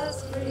us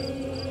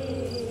free.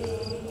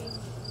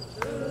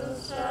 Truth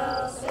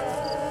shall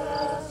set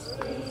us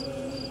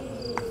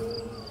free.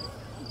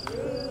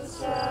 Truth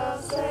shall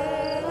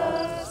set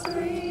us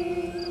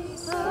free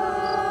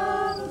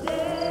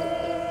someday.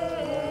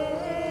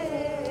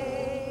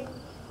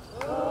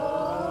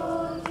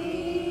 Oh,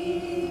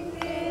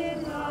 deep in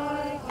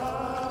my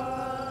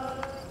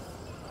heart,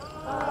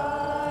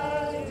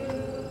 I do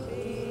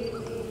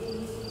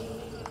believe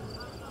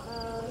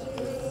that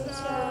truth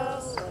shall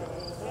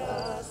set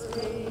us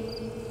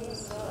free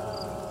someday.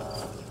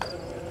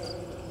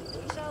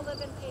 We shall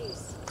live in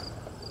peace.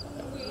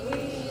 We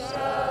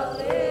shall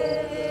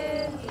live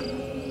in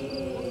peace.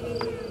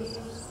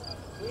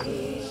 We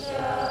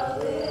shall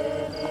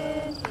live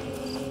in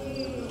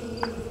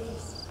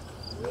peace.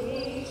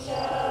 We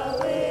shall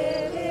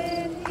live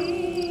in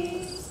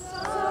peace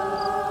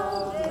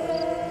someday.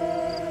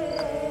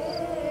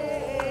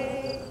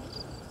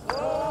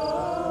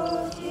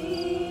 Oh,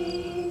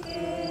 deep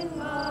in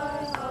my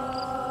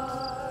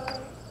heart,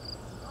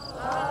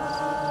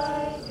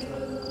 I do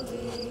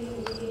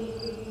believe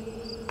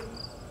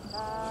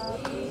that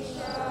we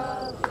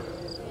shall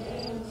live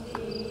in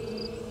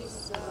peace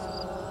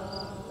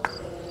someday.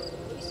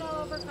 We shall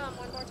overcome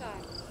one more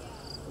time.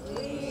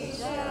 We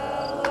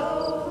shall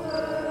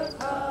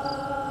overcome.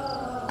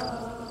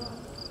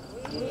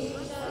 We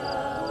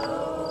shall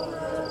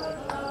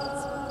overcome.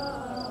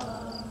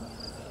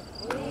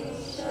 We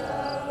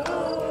shall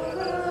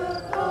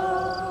overcome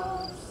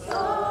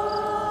someday.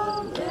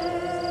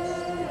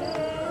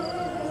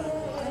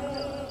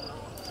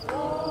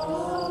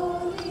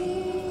 Oh,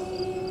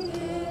 deep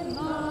in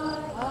my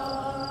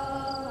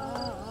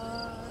heart,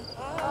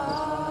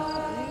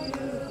 I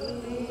do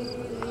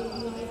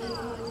believe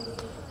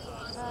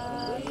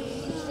that we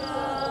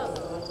shall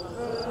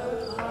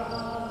overcome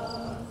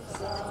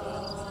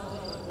someday.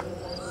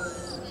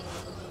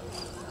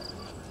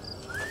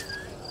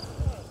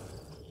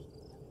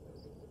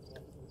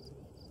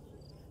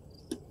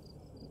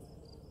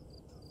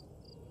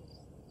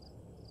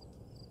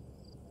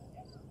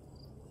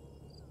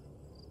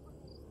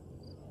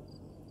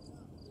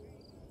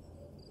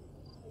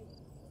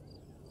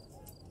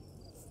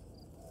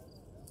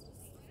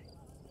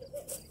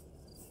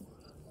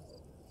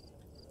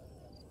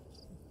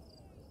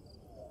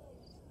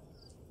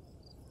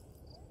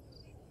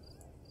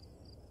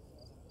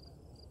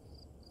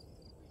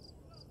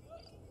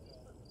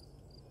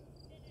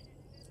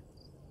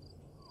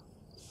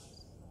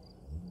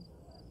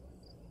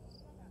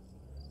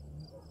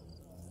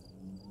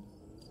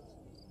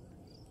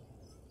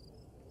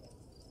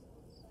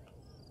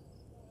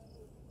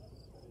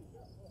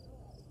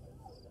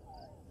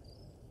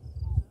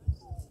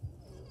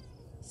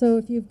 So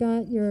if you've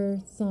got your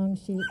song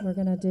sheet, we're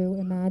going to do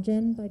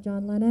Imagine by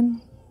John Lennon.